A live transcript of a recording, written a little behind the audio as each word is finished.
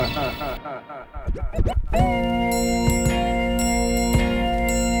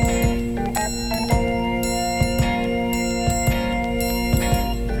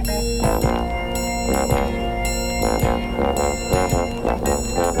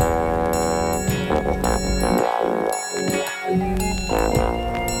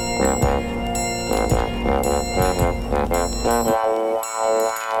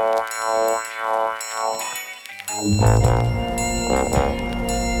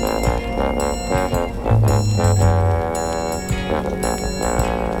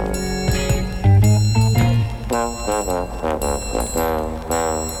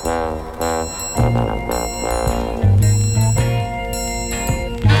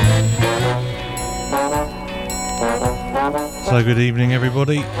So good evening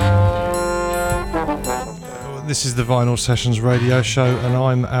everybody. This is the Vinyl Sessions radio show and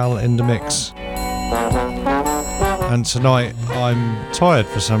I'm Al in the mix. And tonight I'm tired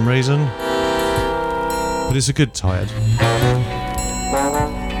for some reason, but it's a good tired.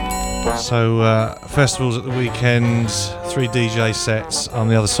 So festivals at the weekend, 3 DJ sets on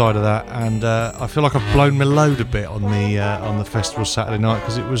the other side of that, and I feel like I've blown my load a bit on the festival Saturday night,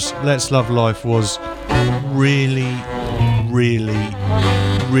 because it was Let's Love Life was really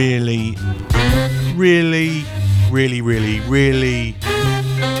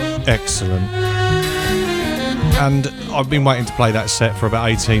excellent. And I've been waiting to play that set for about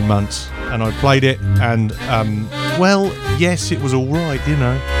 18 months, and I played it, and well, yes, it was alright, you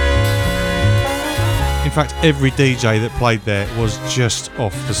know. In fact, every DJ that played there was just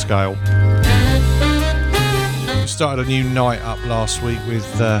off the scale. We started a new night up last week with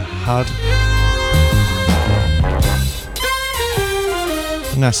HUD,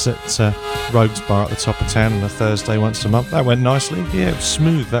 and that's at Rogues Bar at the top of town on a Thursday once a month. That went nicely. Yeah, it was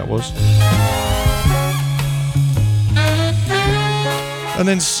smooth, that was. And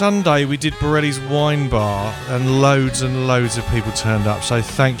then Sunday we did Borelli's Wine Bar, and loads of people turned up, so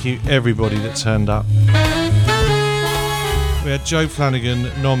thank you everybody that turned up. We had Joe Flanagan,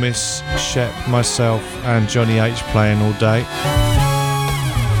 Nomis, Shep, myself and Johnny H playing all day,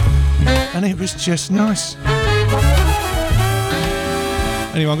 and it was just nice.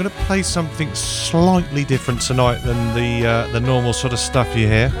 Anyway, I'm going to play something slightly different tonight than the normal sort of stuff you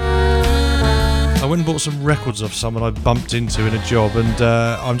hear. I went and bought some records off someone I bumped into in a job, and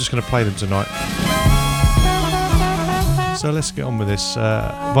I'm just going to play them tonight. So let's get on with this.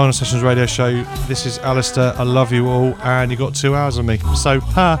 Vinyl Sessions radio show. This is Alistair. I love you all, and you got 2 hours of me. So,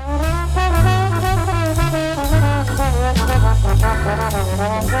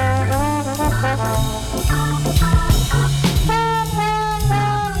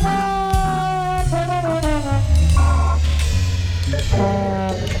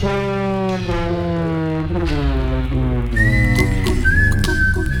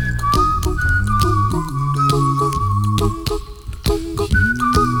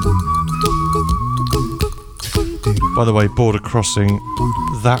 By the way, Border Crossing,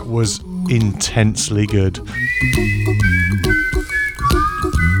 that was intensely good.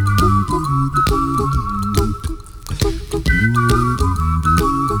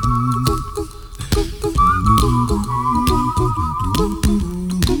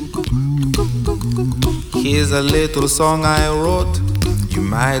 Here's a little song I wrote. You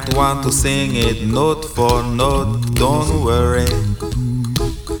might want to sing it note for note. Don't worry,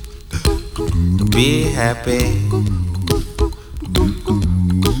 be happy.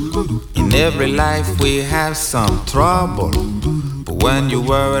 In every life we have some trouble, but when you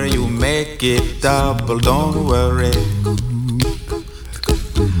worry you make it double. Don't worry,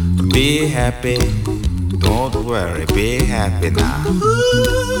 be happy. Don't worry, be happy now.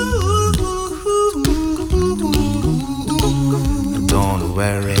 Don't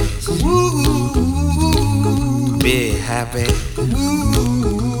worry, be happy.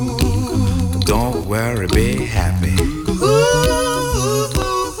 Don't worry, be happy.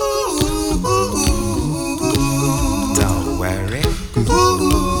 Don't worry,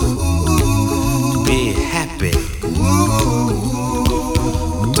 be happy.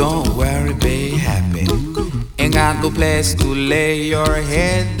 Don't worry, be happy. Ain't got no place to lay your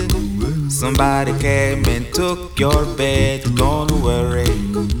head. Somebody came and took your bed. Don't worry,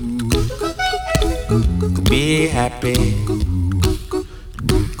 be happy.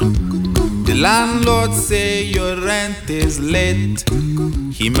 The landlord say your rent is late.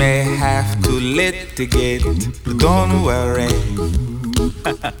 He may have to litigate. Don't worry,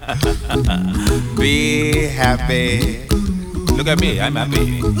 be happy. Look at me, I'm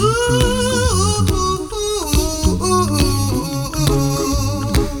happy.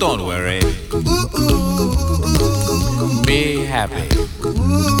 Don't worry, be happy.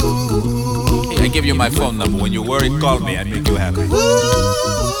 give you my phone number. When you worry, call me. I make you happy.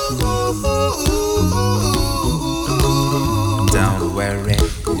 Don't worry.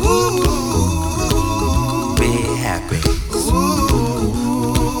 Be happy.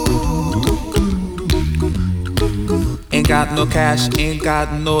 Ain't got no cash, ain't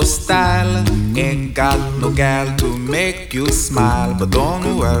got no style, ain't got no gal to make you smile. But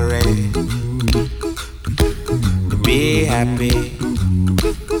don't worry. Be happy.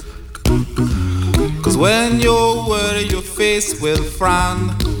 Cause when you worry, your face will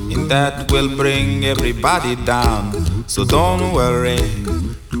frown, and that will bring everybody down. So don't worry,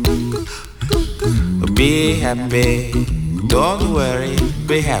 be happy. Don't worry,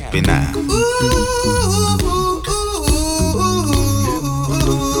 be happy now.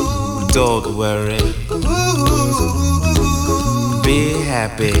 Don't worry, be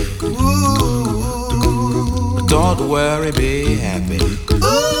happy. Don't worry, be happy.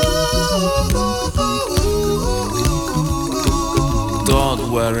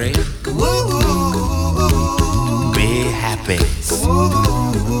 Don't worry, be happy.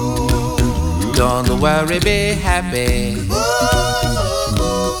 Don't worry, be happy.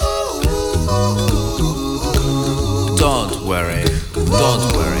 Don't worry,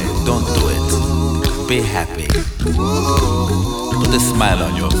 don't do it. Be happy. Put a smile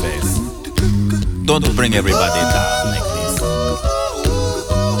on your face. Don't bring everybody down like this.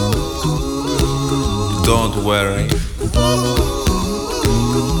 Don't worry.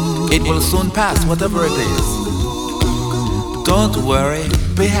 It will soon pass, whatever it is. Don't worry,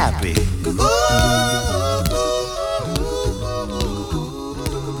 be happy.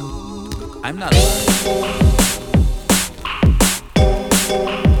 I'm not.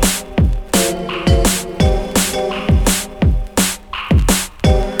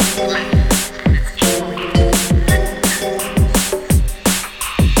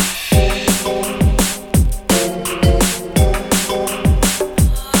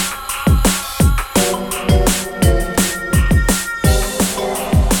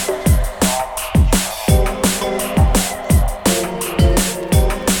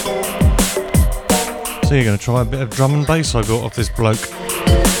 So you're going to try a bit of drum and bass I got off this bloke.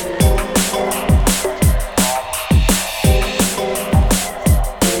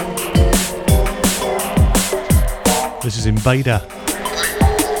 This is Invader.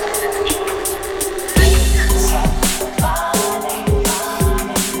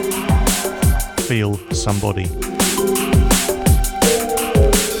 Feel somebody.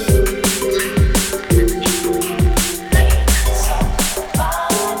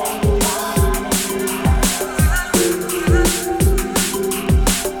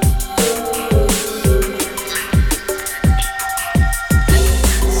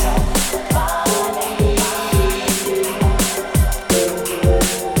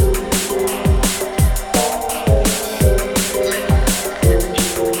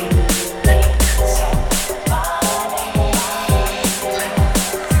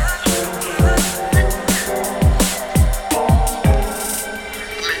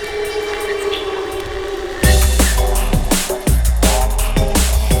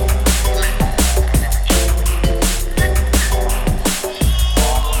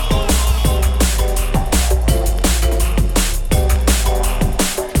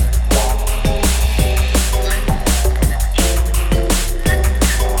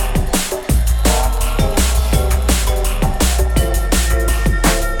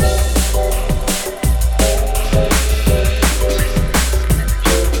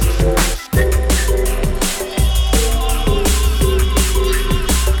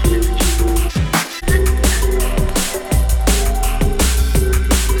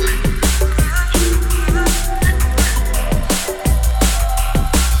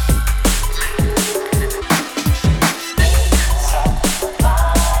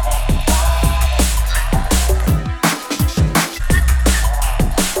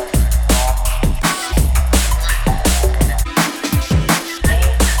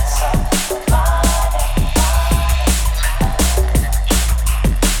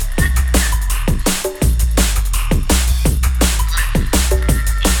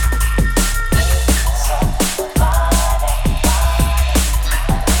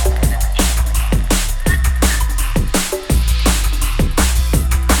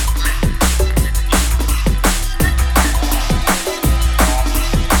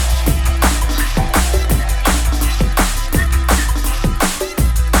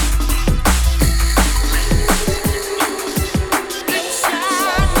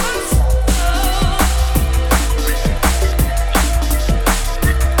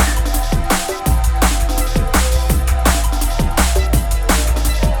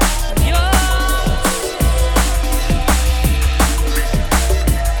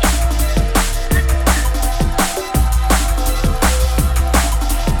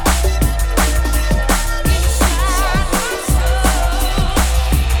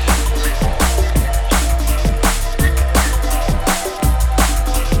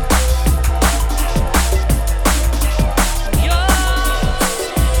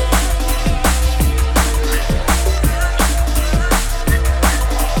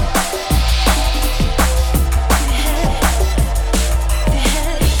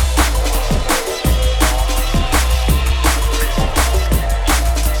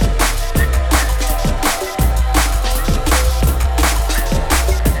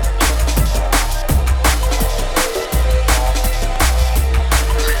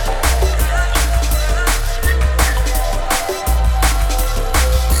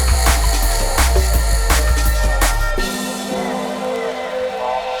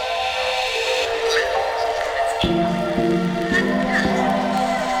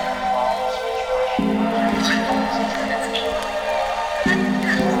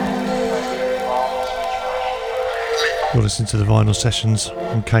 You're listening to the Vinyl Sessions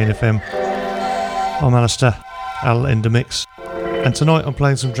on Kane FM. I'm Alistair, Al in the mix. And tonight I'm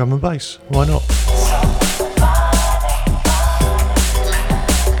playing some drum and bass. Why not?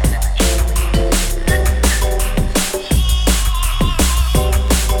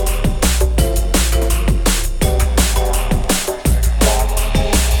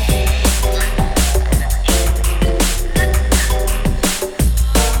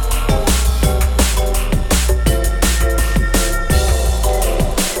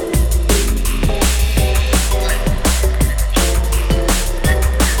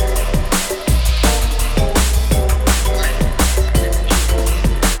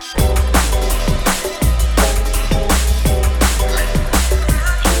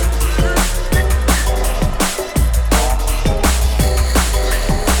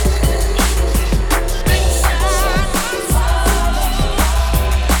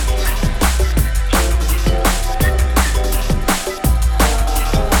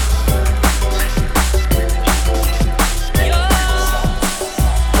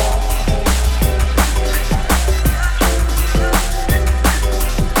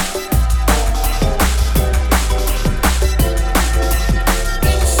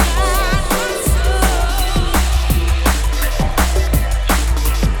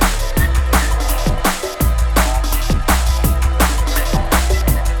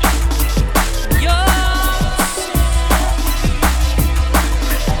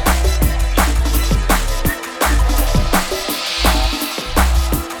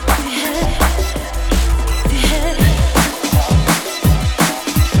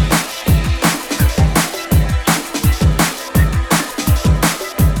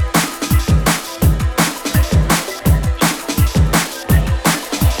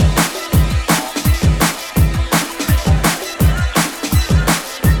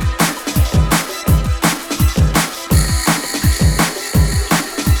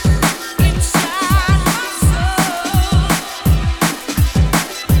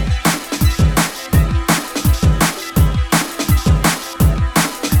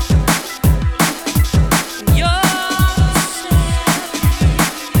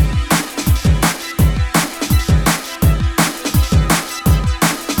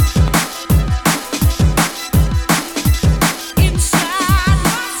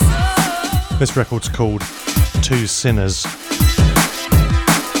 This record's called Two Sinners,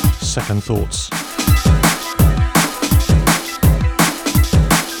 Second Thoughts.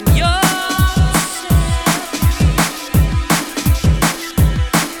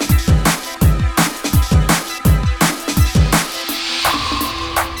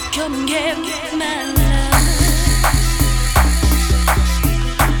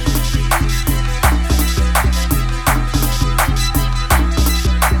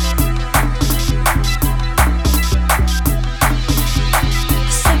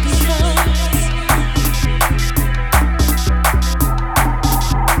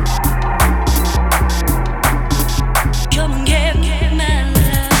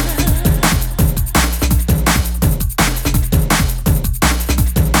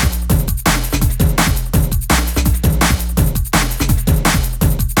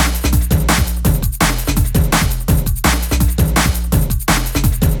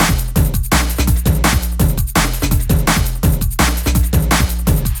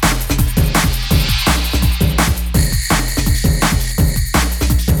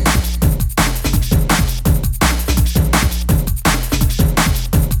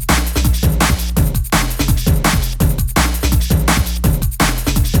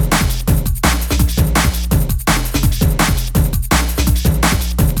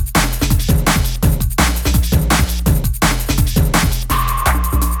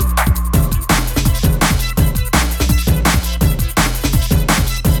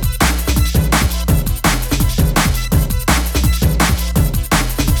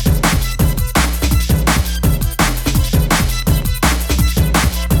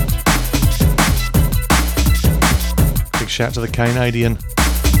 Shout to the Canadian.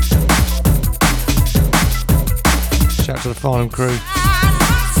 Shout to the Farnham crew.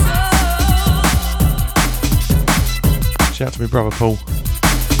 Shout to my brother Paul.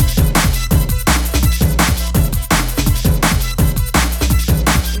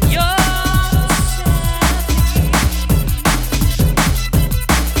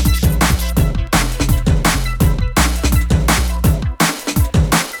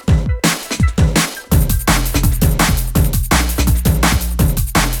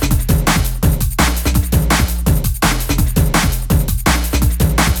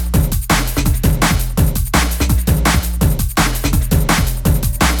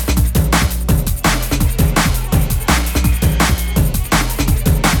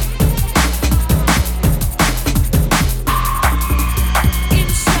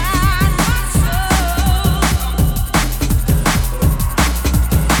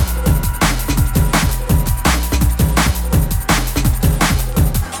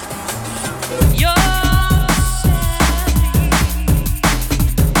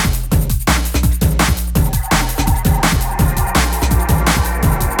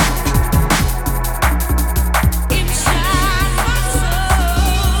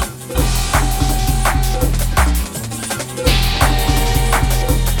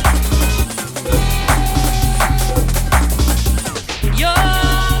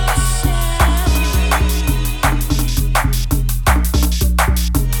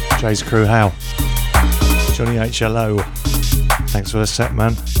 Jay's Crew, how? Johnny H, hello. Thanks for the set,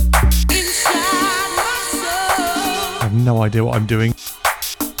 man. I have no idea what I'm doing,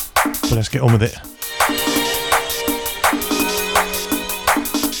 but let's get on with it.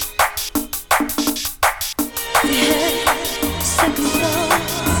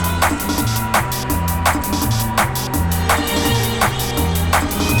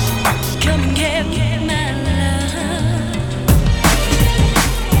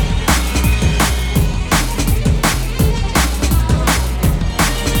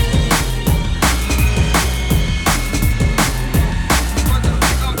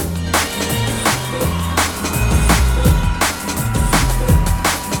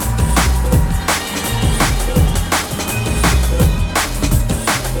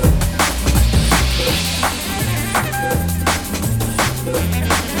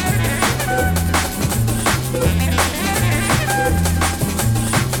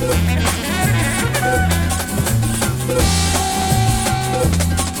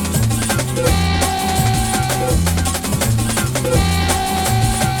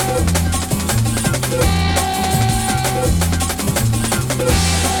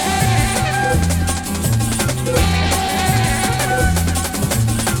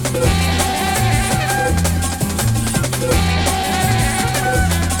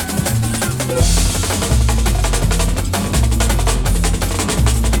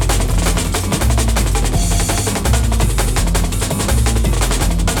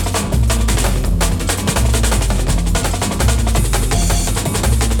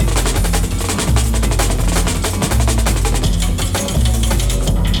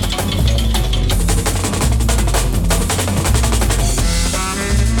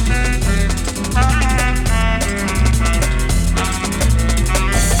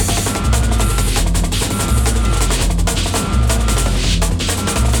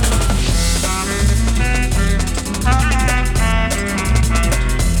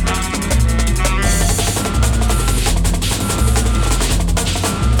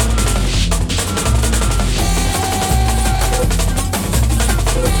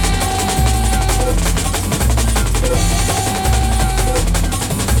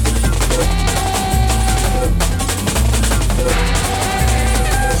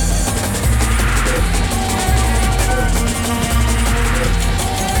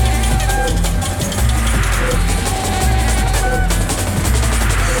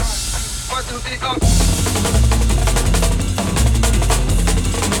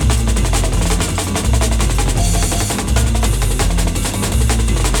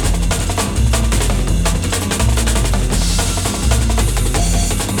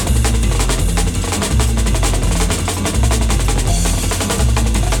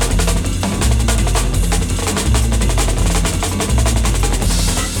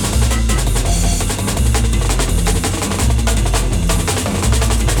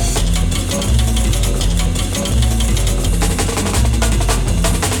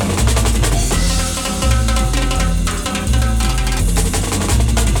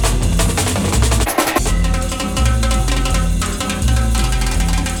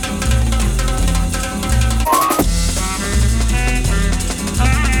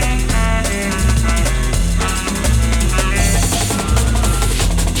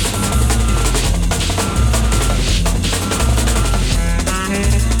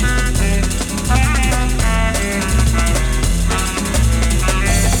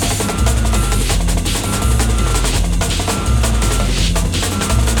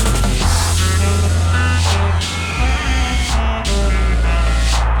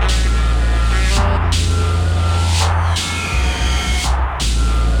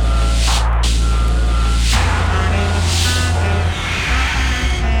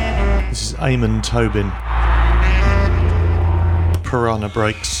 Eamon Tobin, Piranha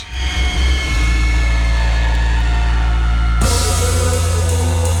Breaks.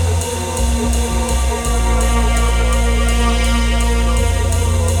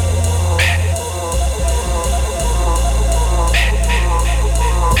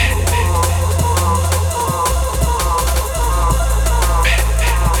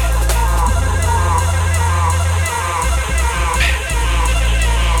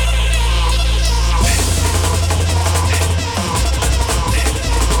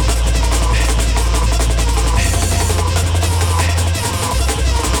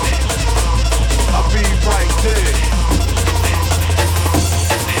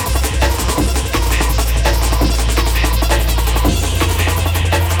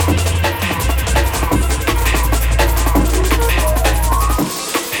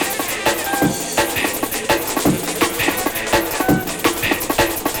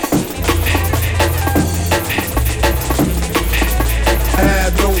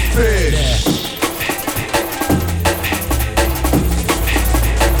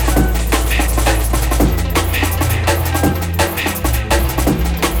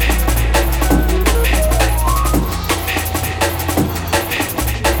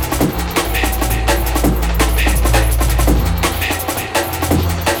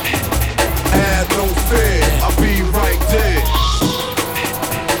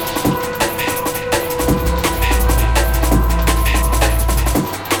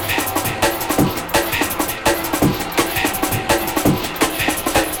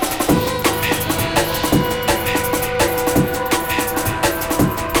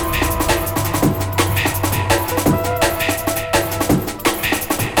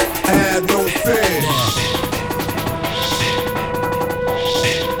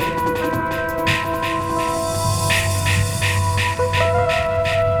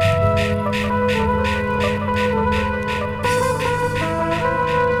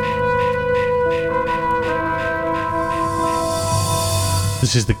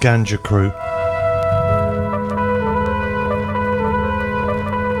 This is the Ganja Crew.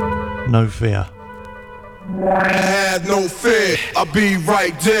 No fear. I had no fear, I'll be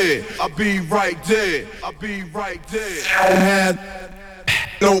right there. I'll be right there. I'll be right there. I had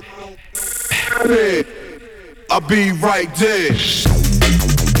no fear, I'll be right there.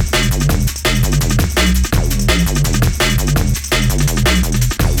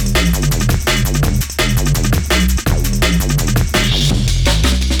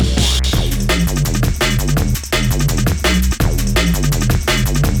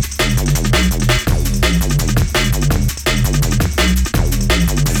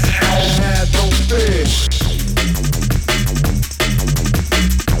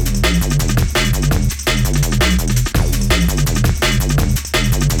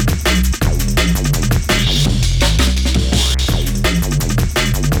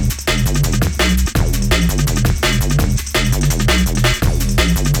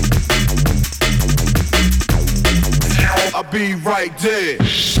 Be right there.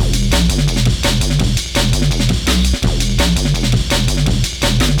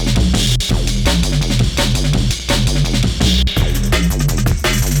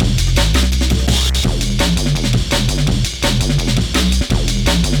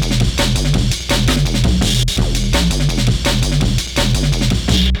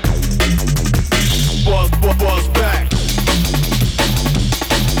 Buzz back.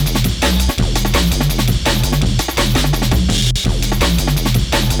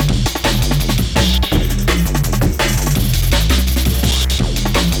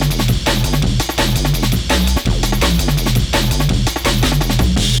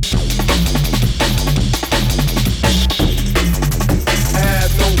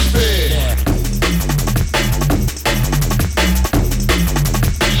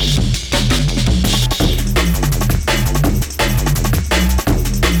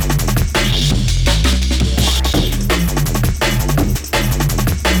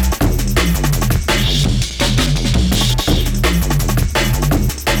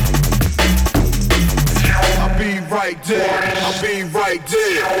 I'll be right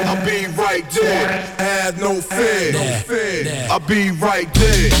there. I'll be right there. Have no fear. No fear. I'll be right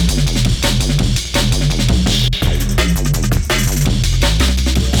there.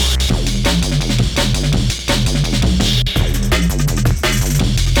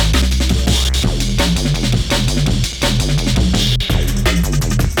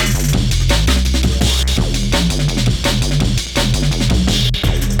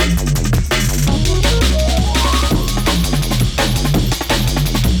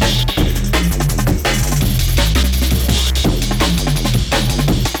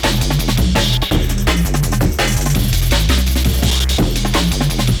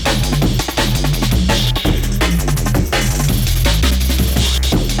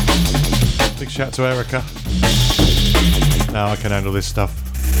 Shout to Erica. Now I can handle this stuff.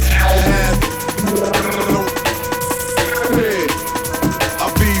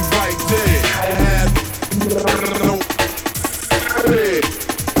 I'll be right there.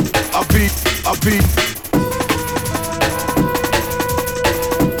 I'll be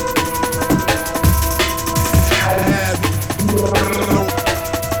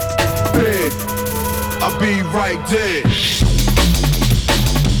I'll be right there.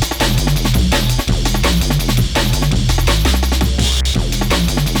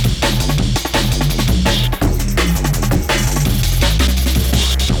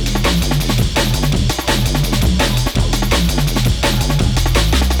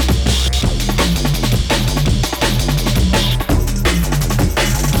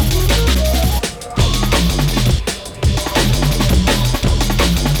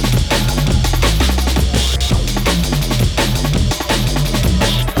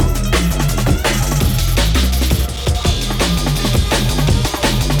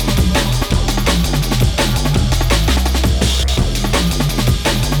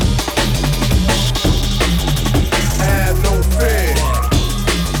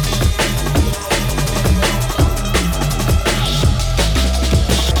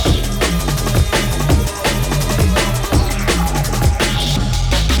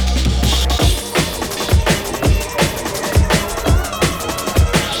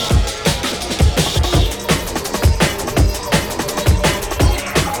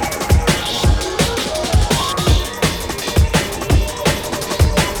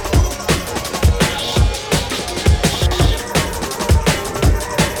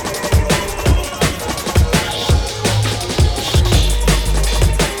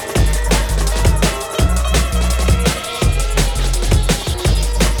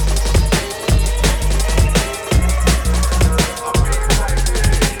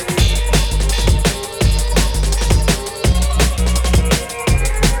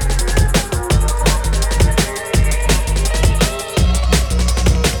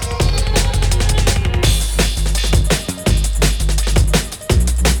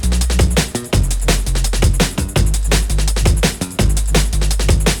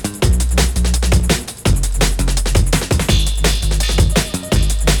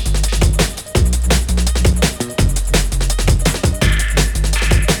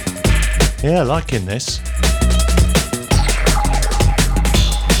 Yeah, liking this.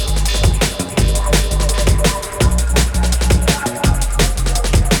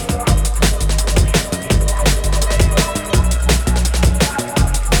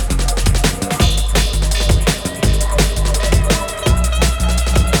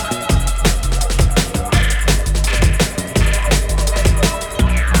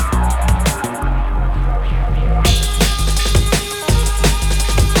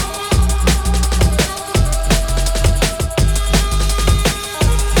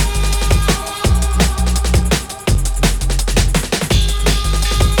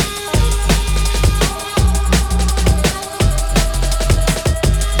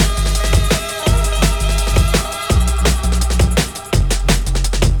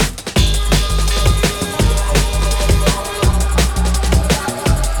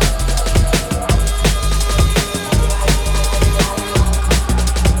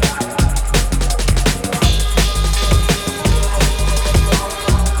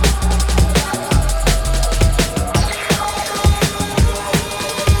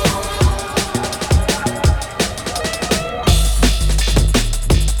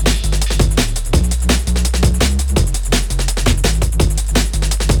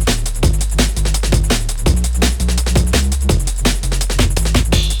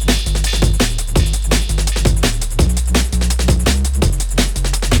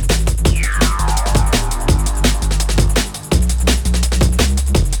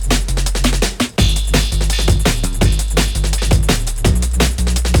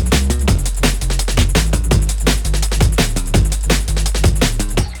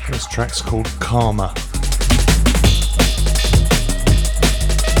 Track's called Karma.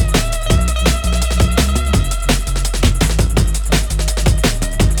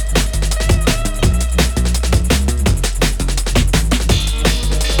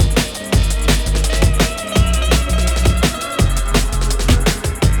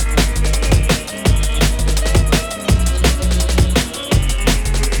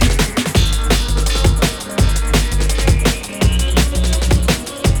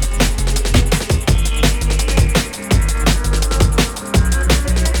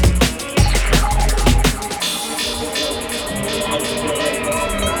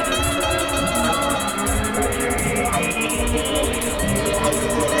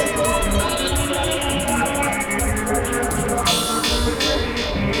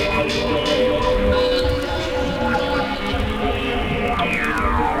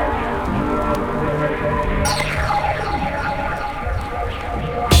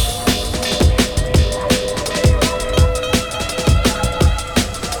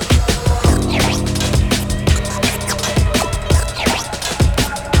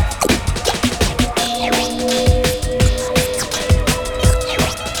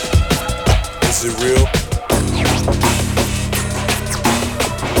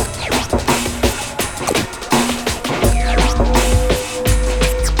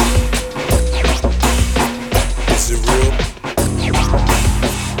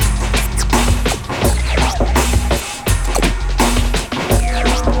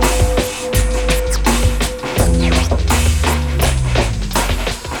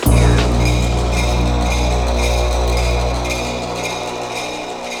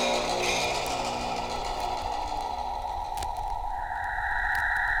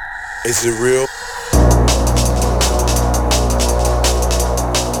 Is it real?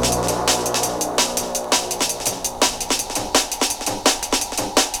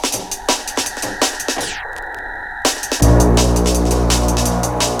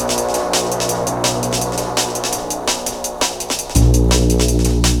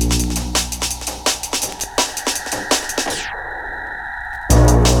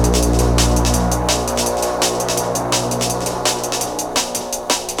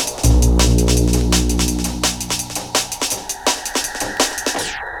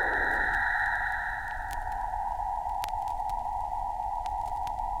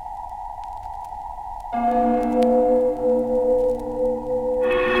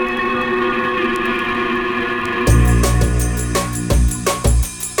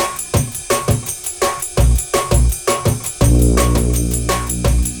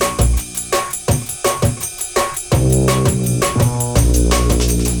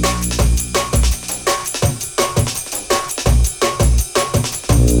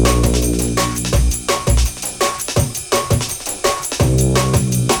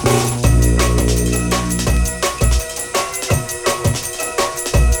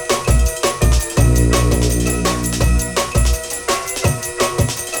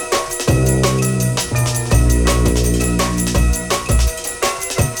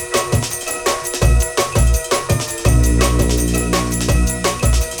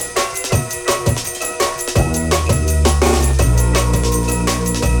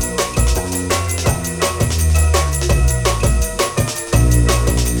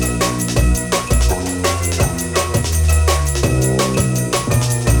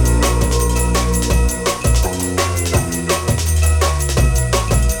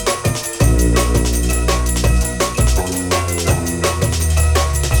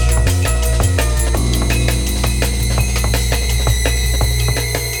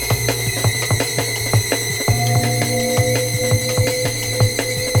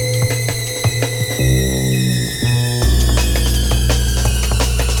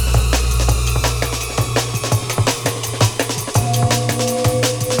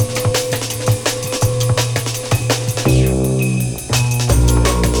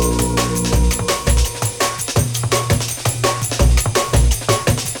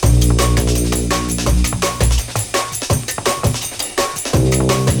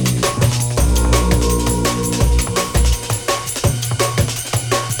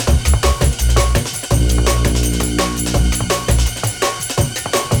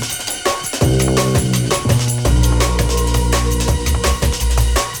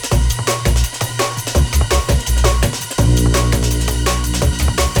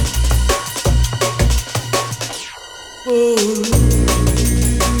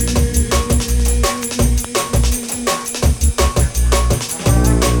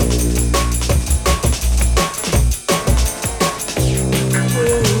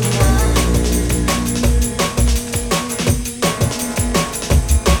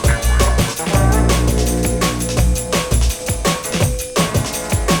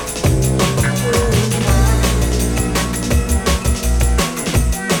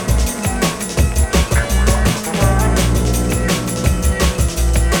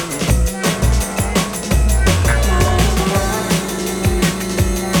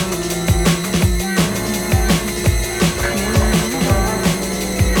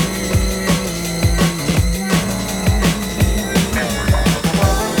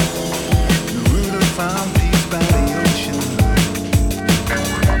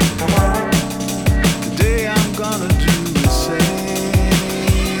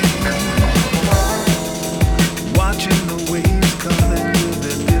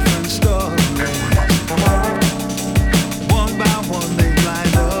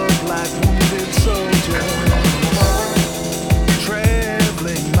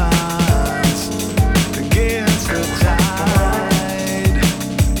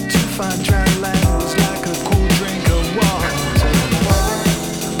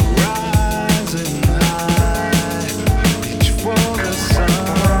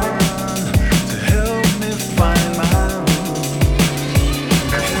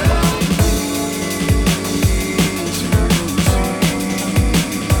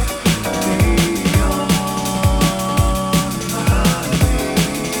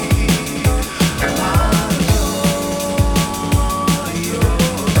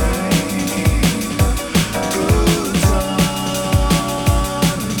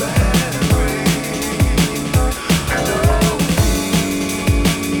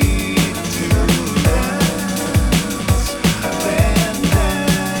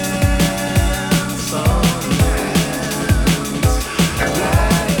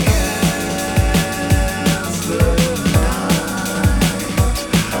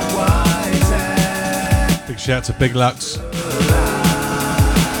 Reach out to Big Lux.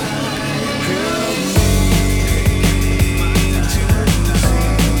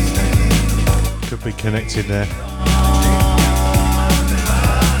 Could be connected there.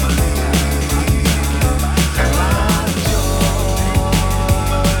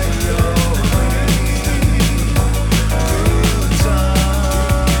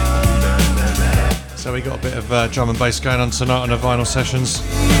 So we got a bit of drum and bass going on tonight on the vinyl sessions.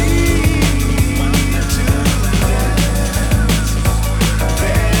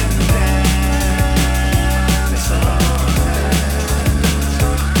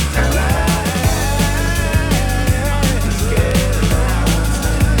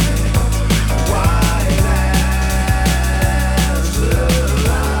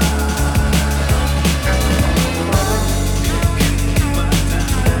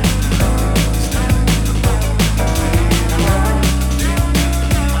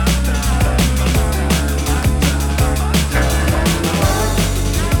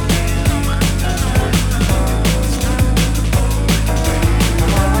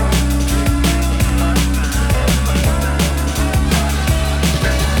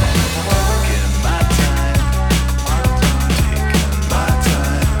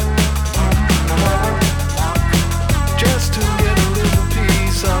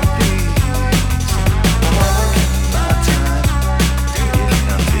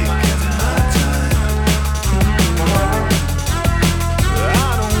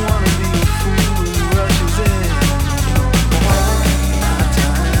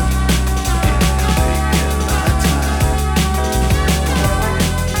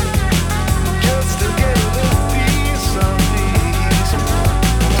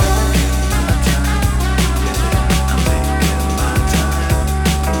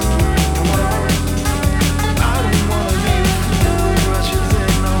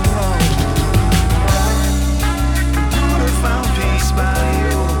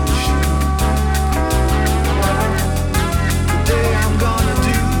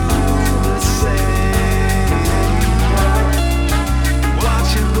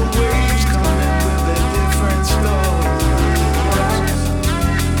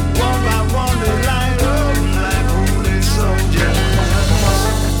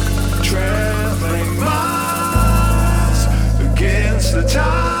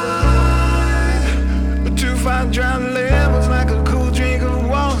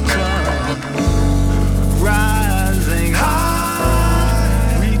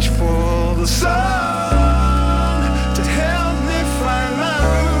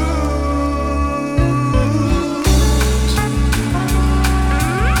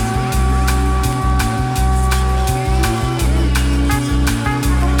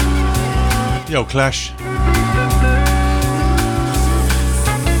 Yo, Clash.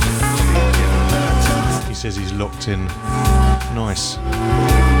 He says he's locked in. Nice.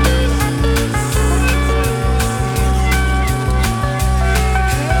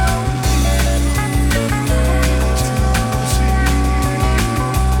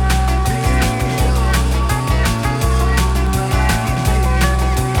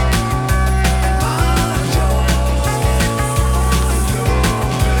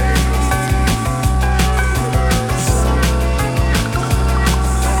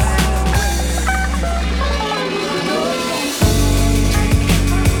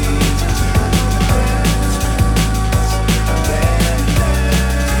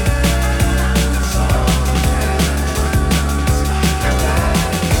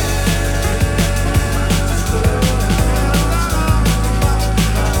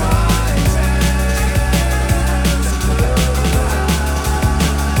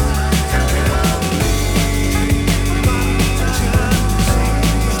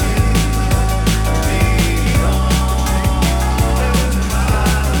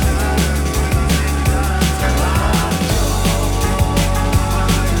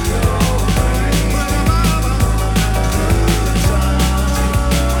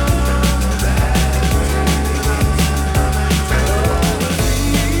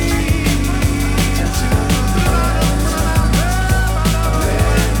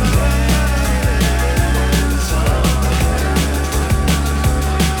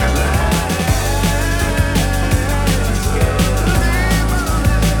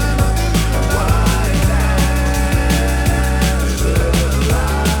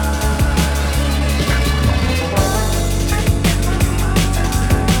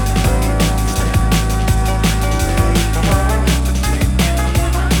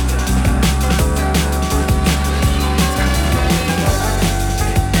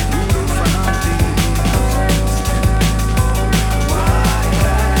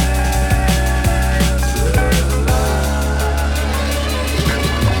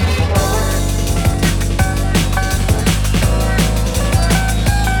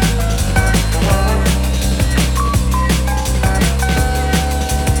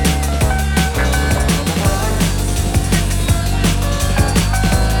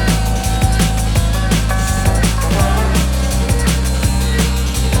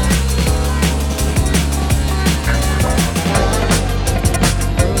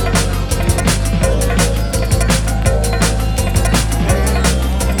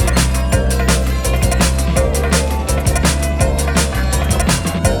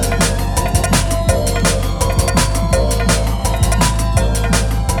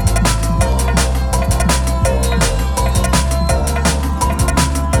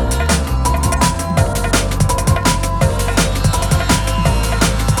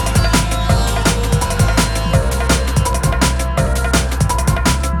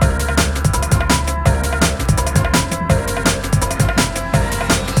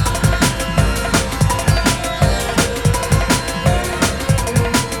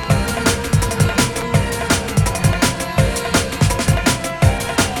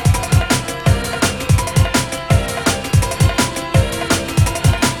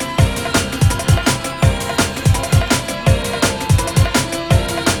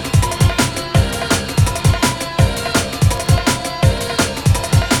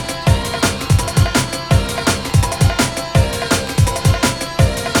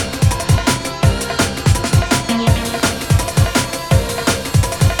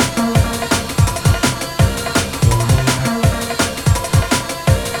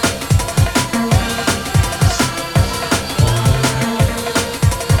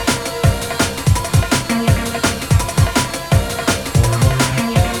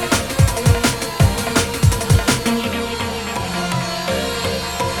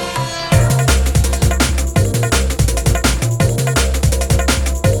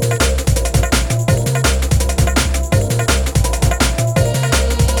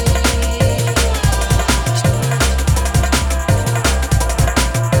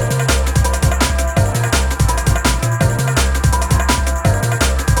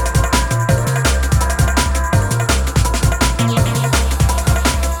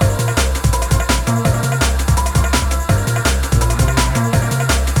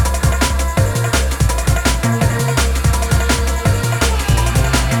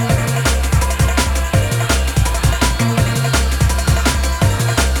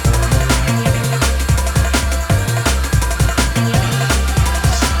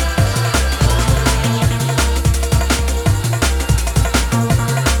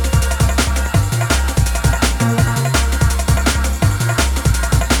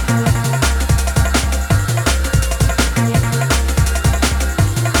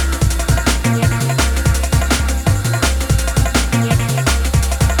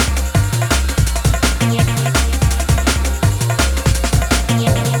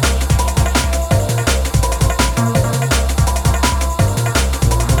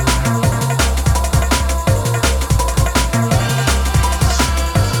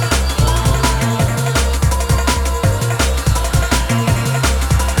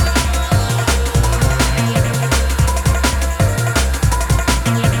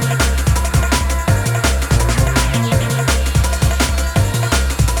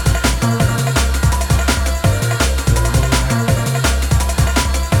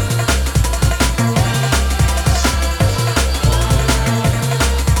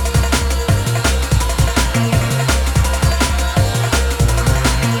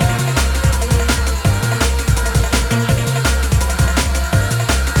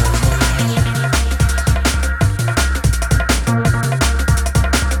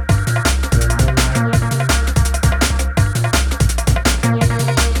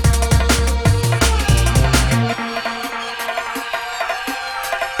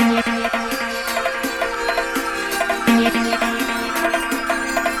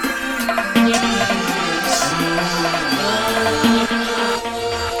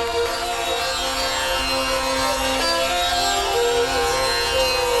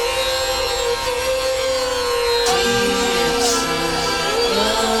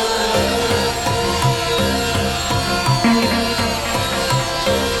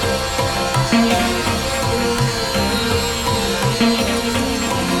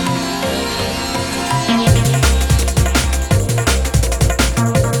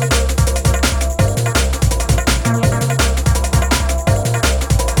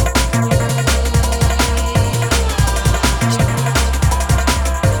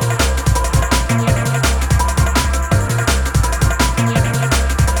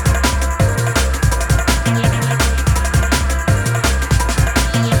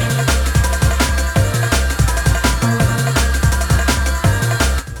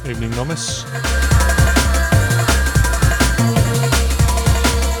 evening, Nomis.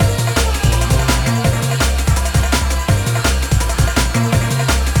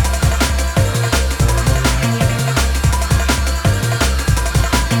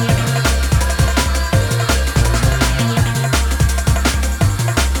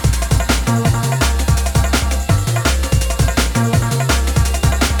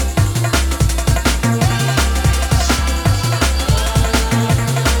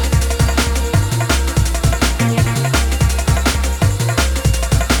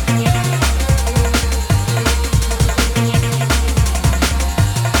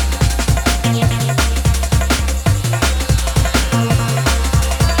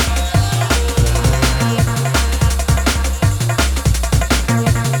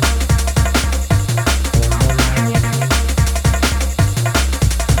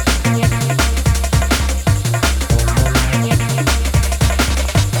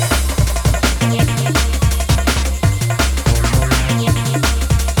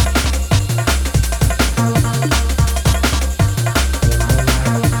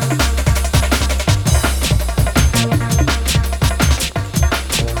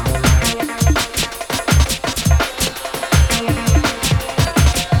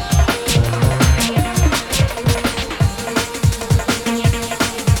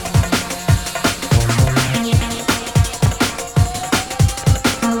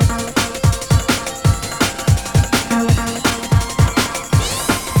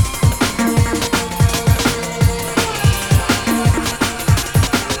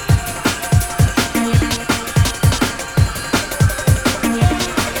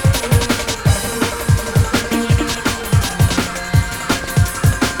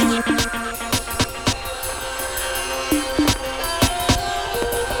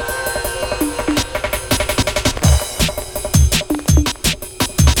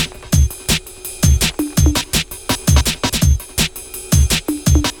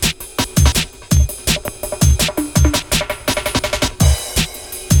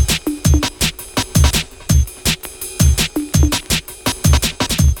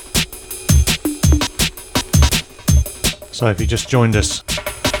 So if you just joined us,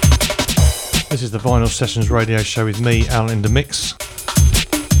 this is the Vinyl Sessions radio show with me, Alan, in the mix.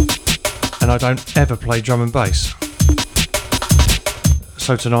 And I don't ever play drum and bass.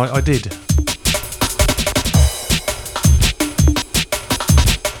 So tonight I did.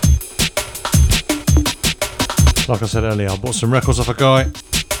 Like I said earlier, I bought some records off a guy,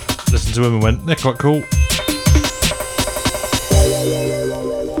 listened to him and went, they're quite cool.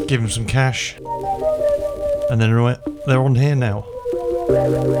 Give him some cash. And then they're on here now.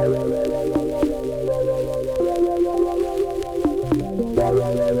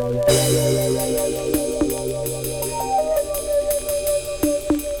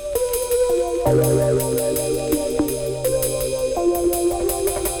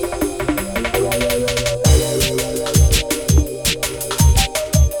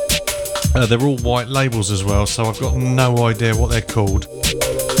 They're all white labels as well, so I've got no idea what they're called.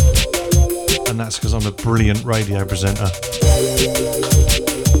 And that's because I'm a brilliant radio presenter.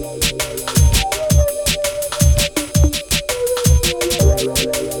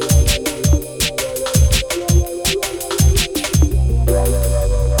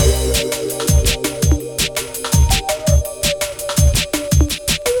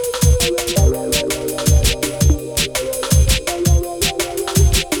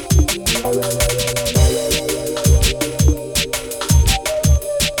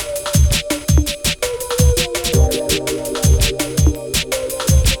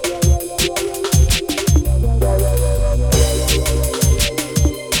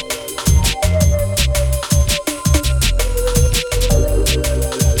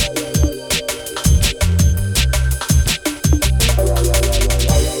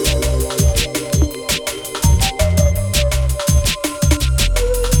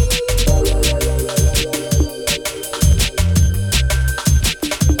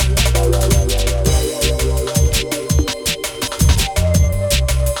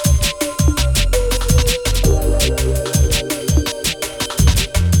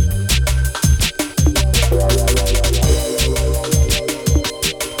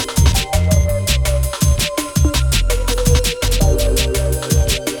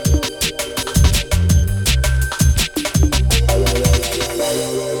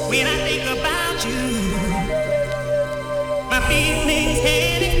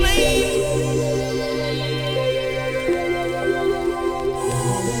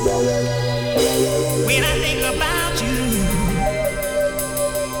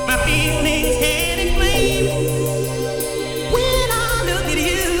 My feelings can't explain when I look at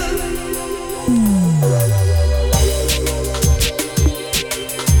you.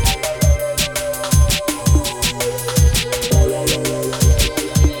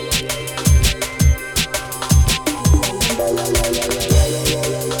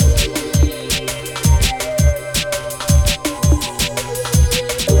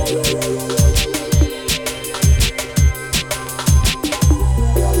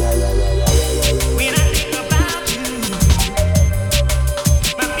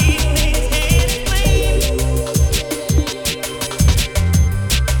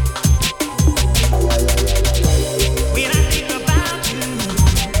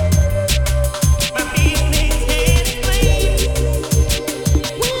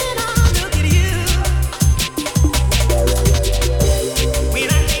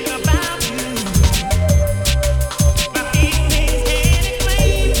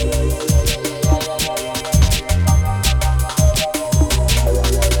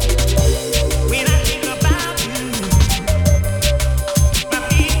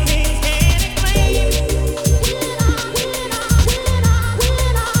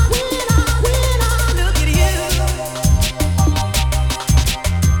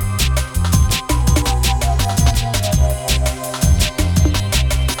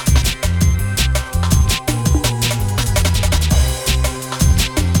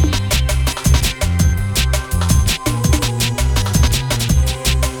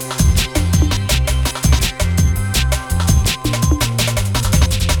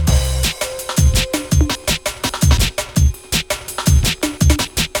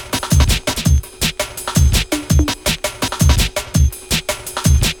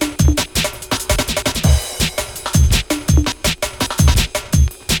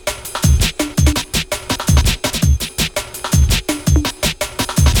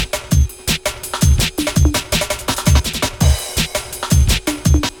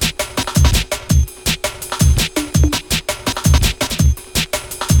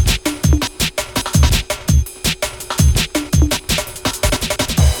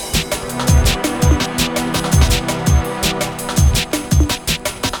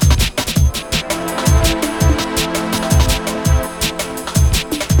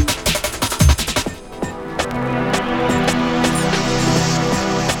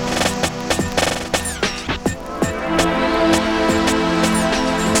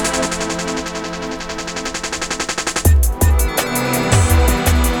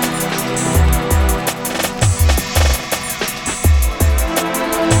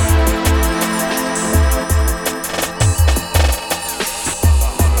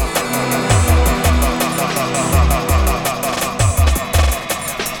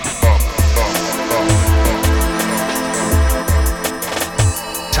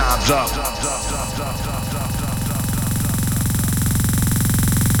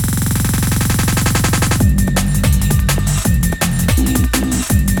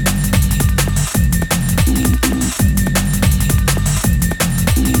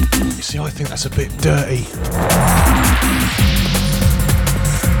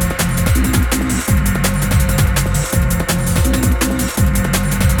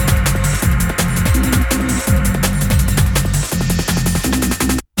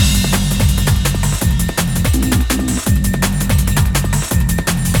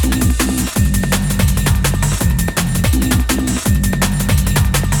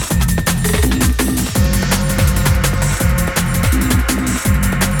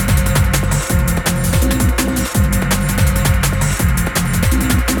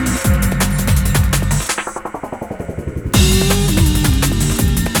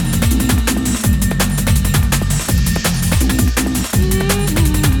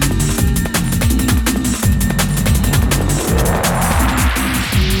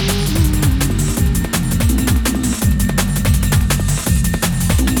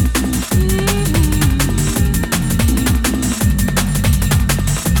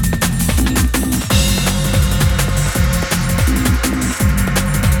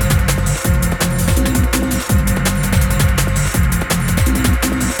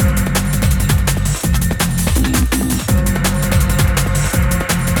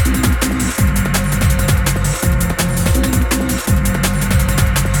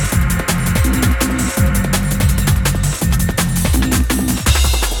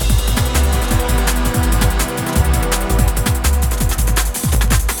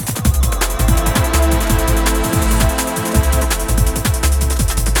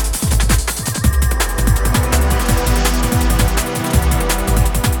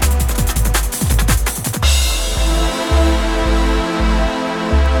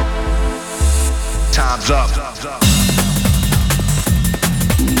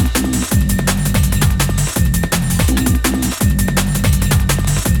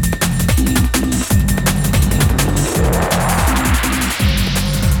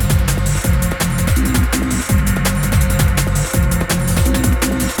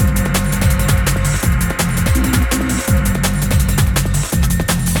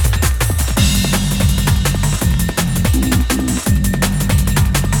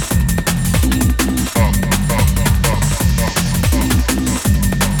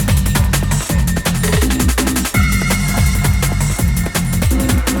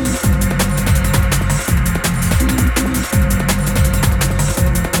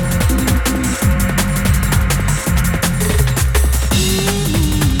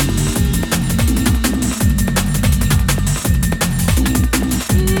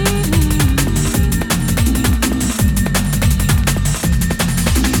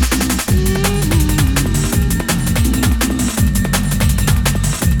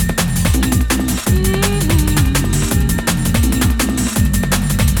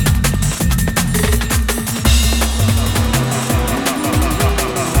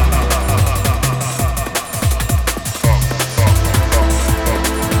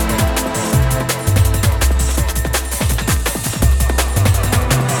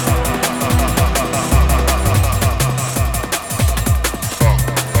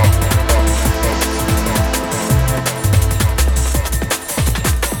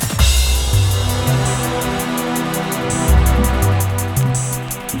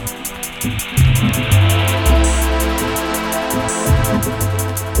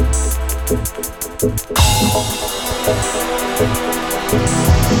 Time's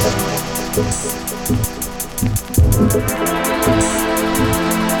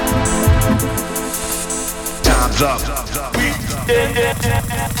up.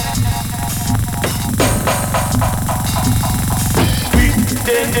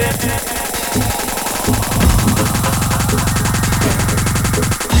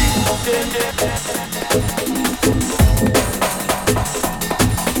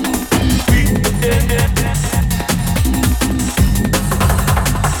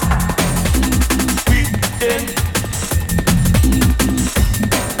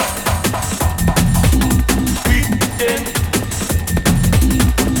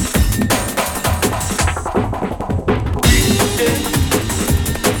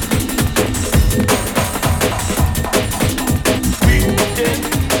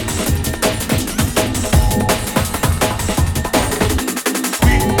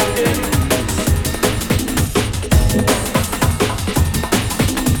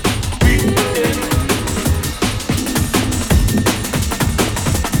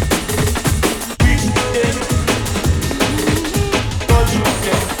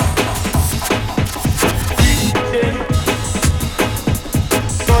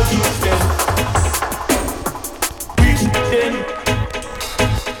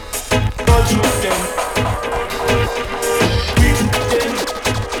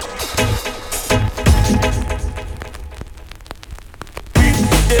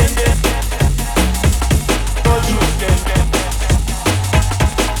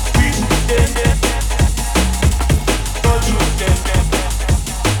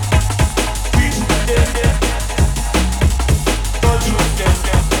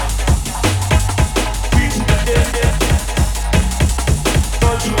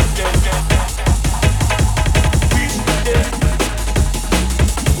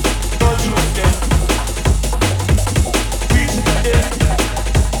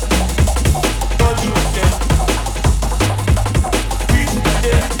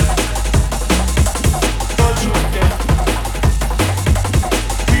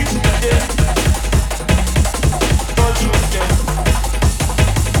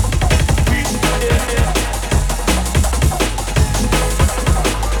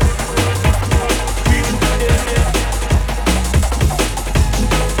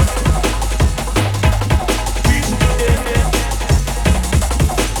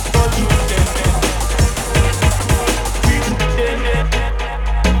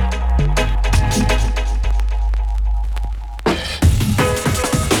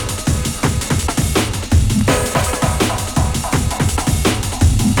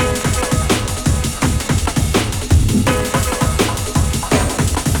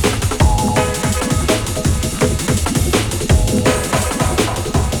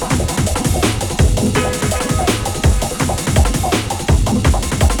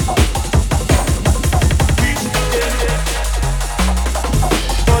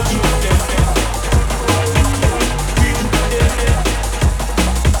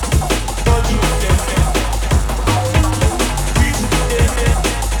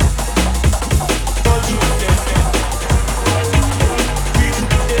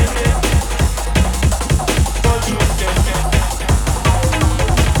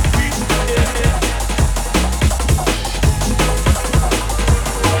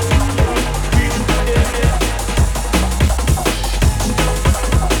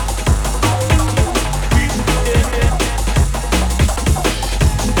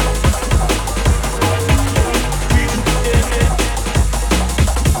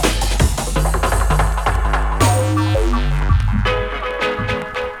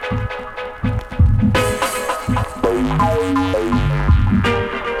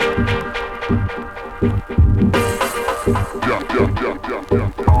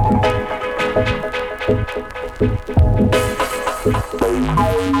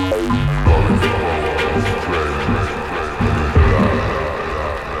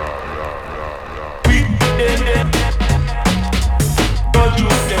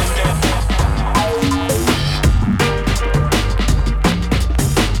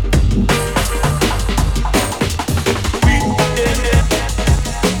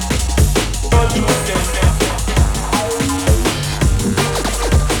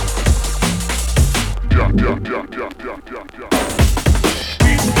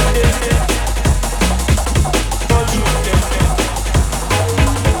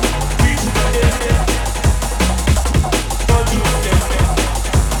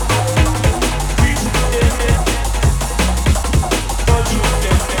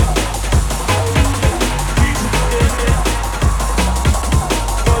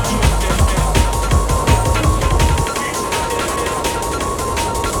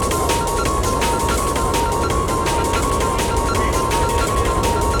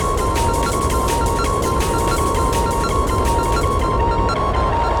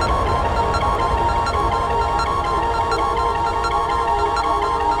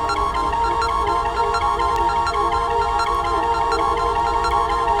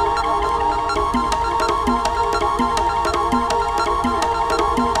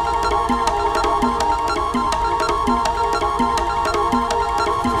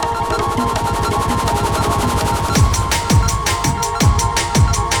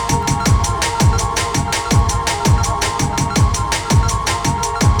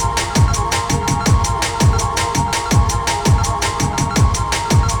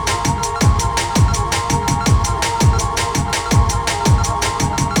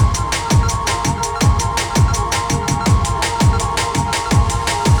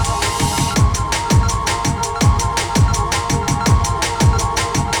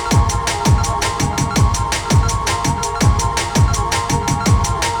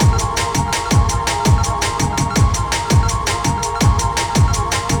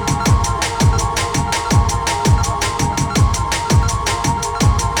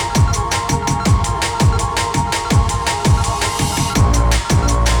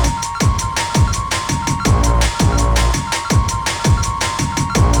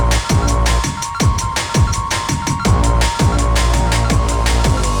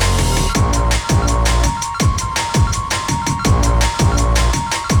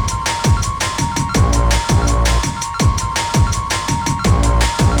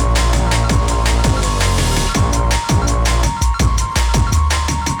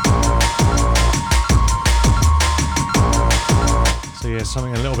 you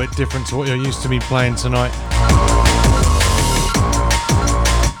something a little bit different to what you're used to me playing tonight.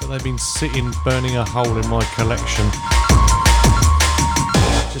 But they've been sitting, burning a hole in my collection.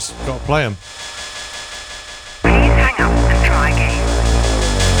 Just got to play them. Please hang up and try again.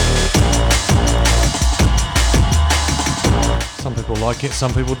 Some people like it,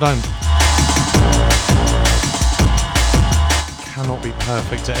 some people don't. Cannot be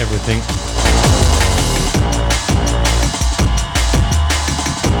perfect at everything.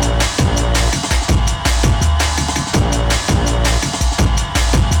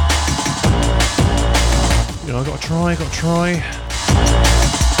 You know, I've got to try.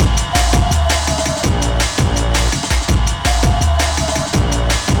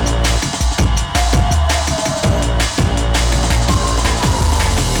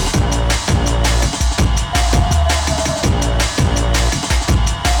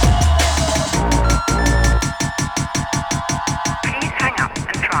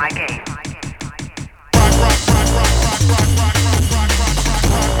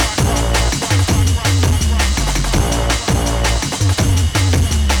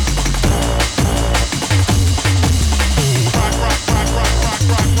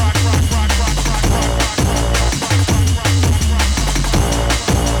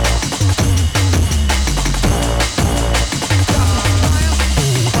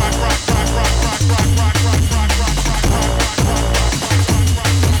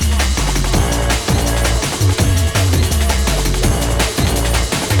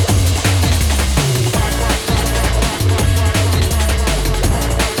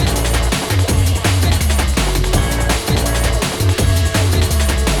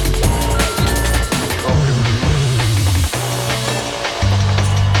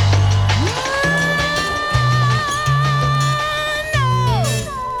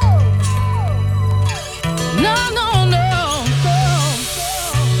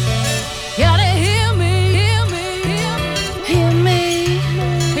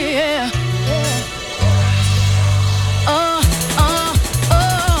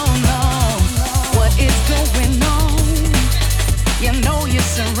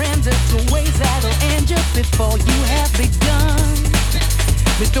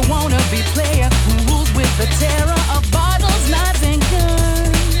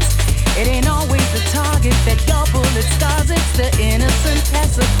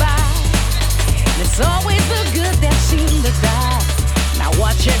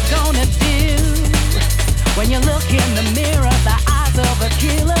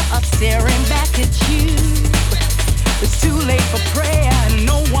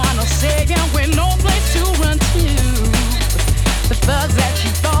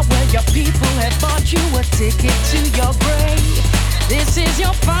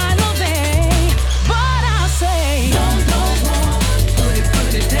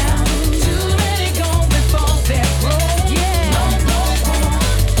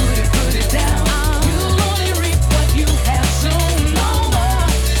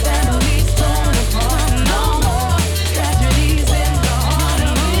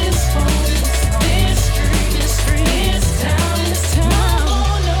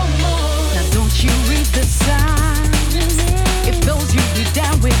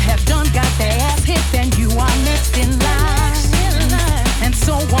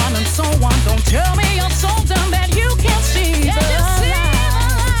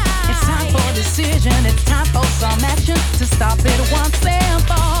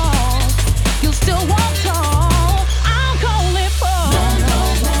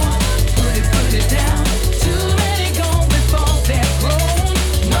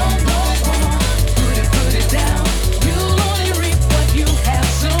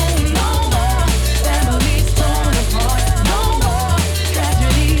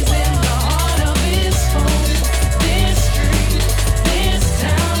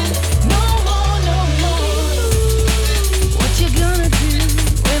 What you gonna do?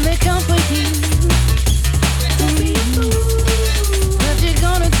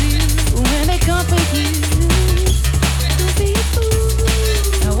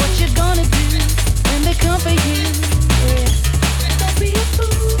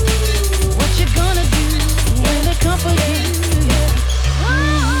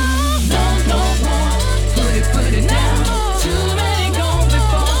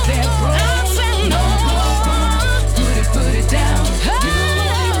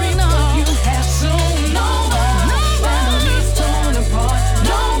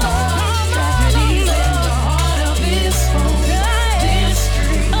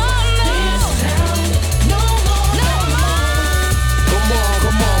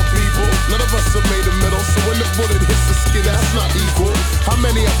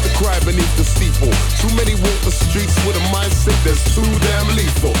 beneath the steeple. Too many walk the streets with a mindset that's too damn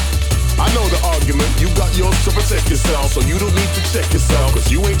lethal. I know the argument, you got yours to protect yourself, so you don't need to check yourself, cause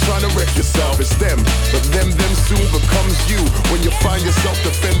you ain't trying to wreck yourself. It's them, but them soon becomes you, when you find yourself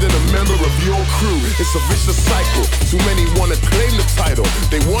defending a member of your crew. It's a vicious cycle, too many wanna claim the title.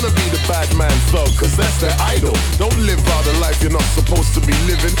 They wanna be the bad man thug, cause that's their idol. Don't live out a life you're not supposed to be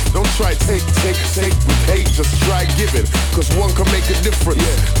living. Don't try take with hate, just try giving, cause one can make a difference,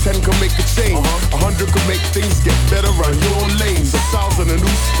 10 can make a change, 100 can make things get better around your lanes. 1,000 a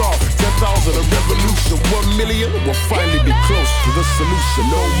new start, 10,000 a revolution, 1 million will finally be close to the solution.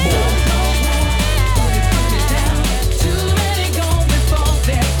 No more.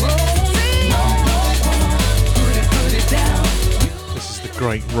 This is the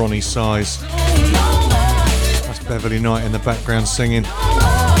great Ronnie Size. That's Beverly Knight in the background singing.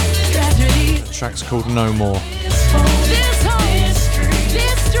 The track's called No More.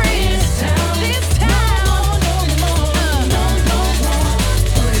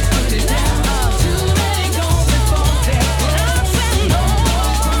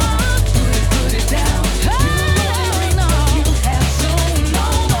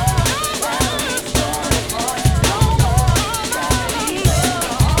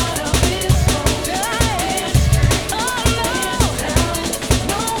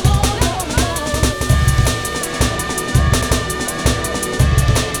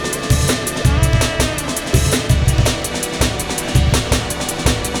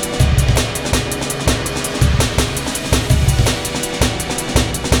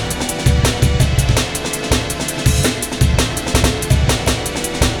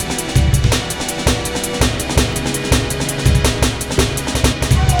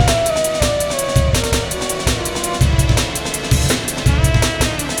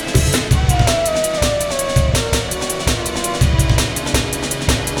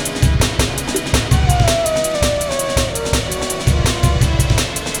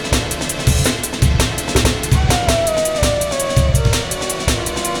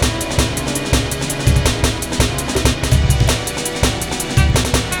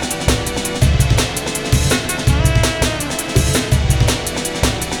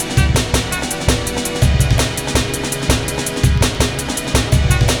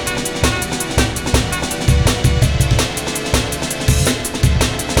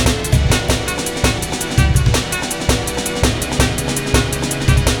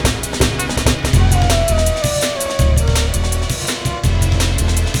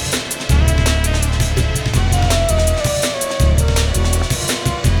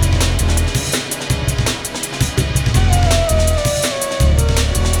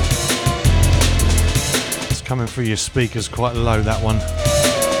 Through your speakers quite low, that one.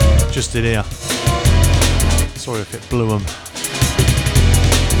 Just did here. Sorry if it blew them.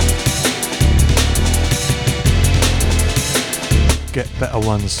 Get better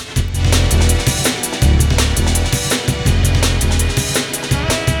ones.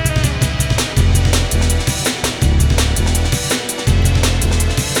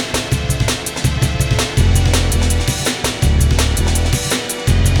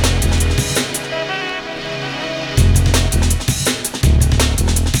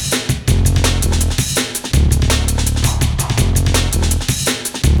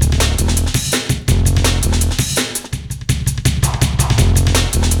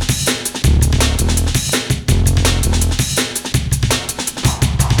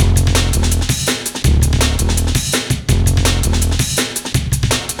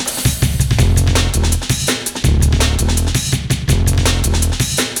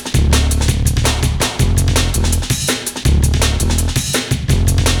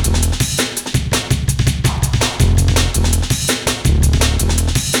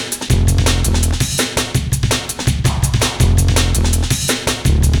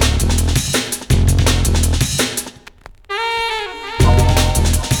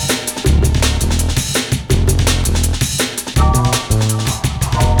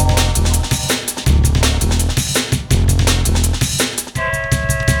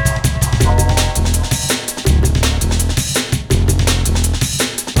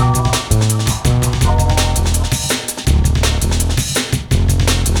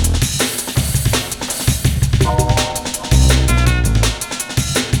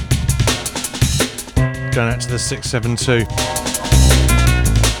 Going out to the 672.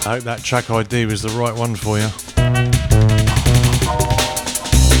 I hope that track ID was the right one for you.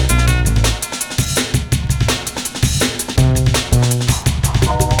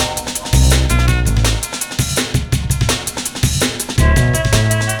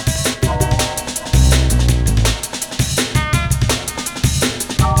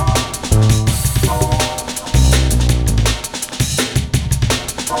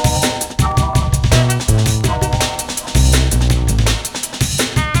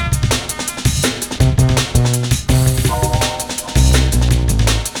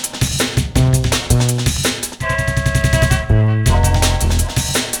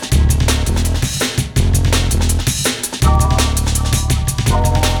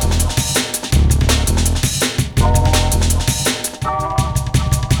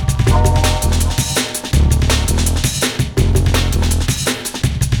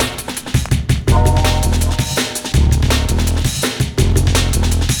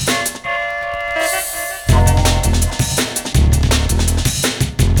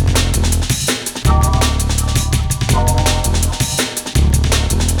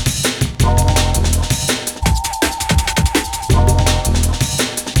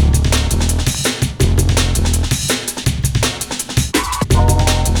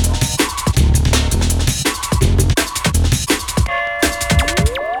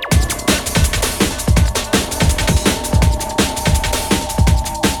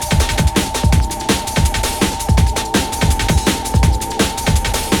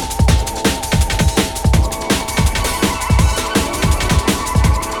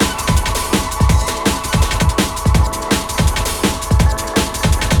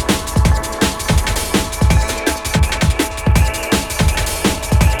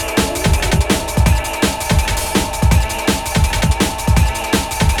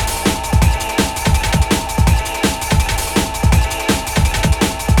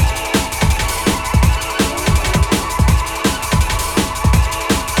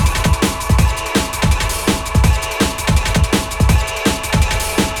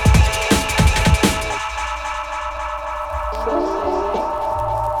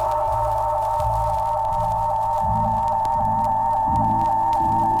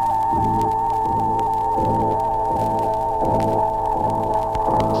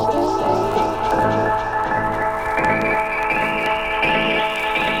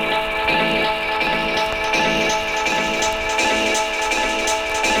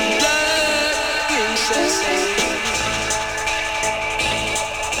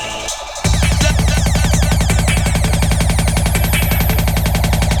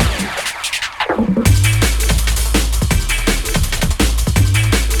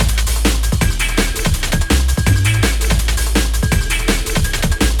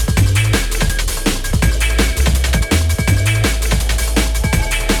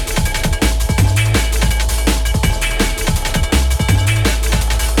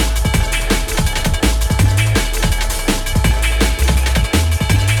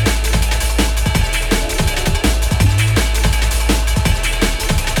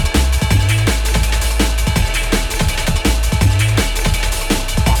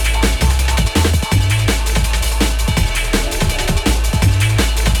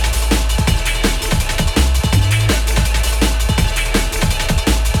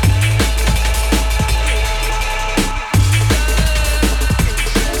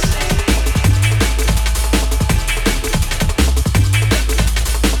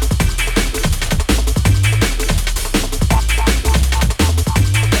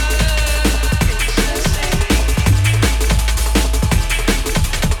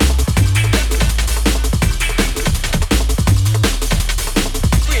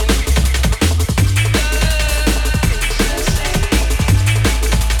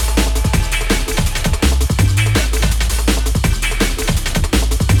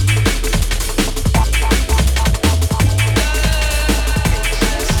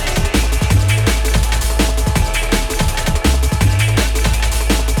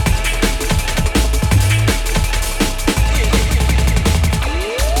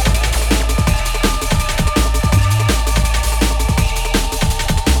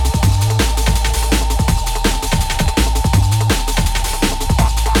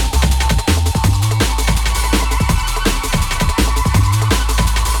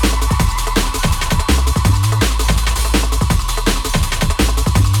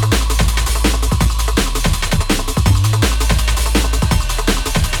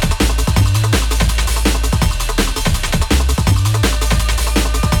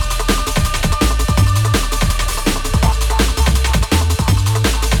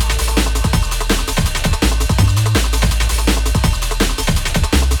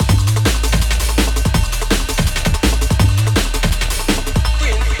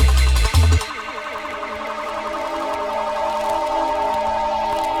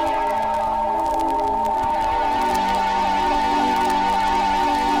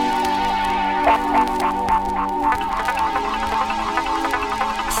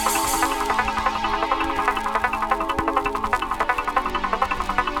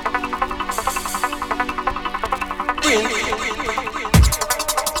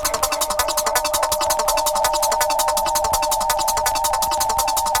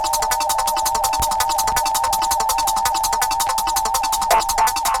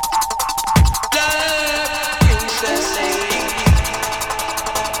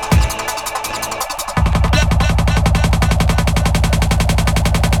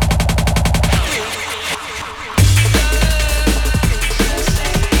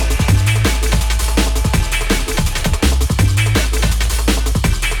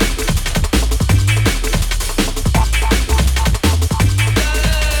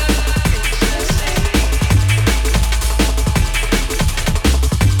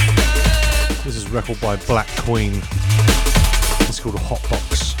 record by Black Queen. It's called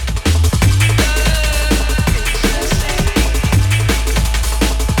Hotbox.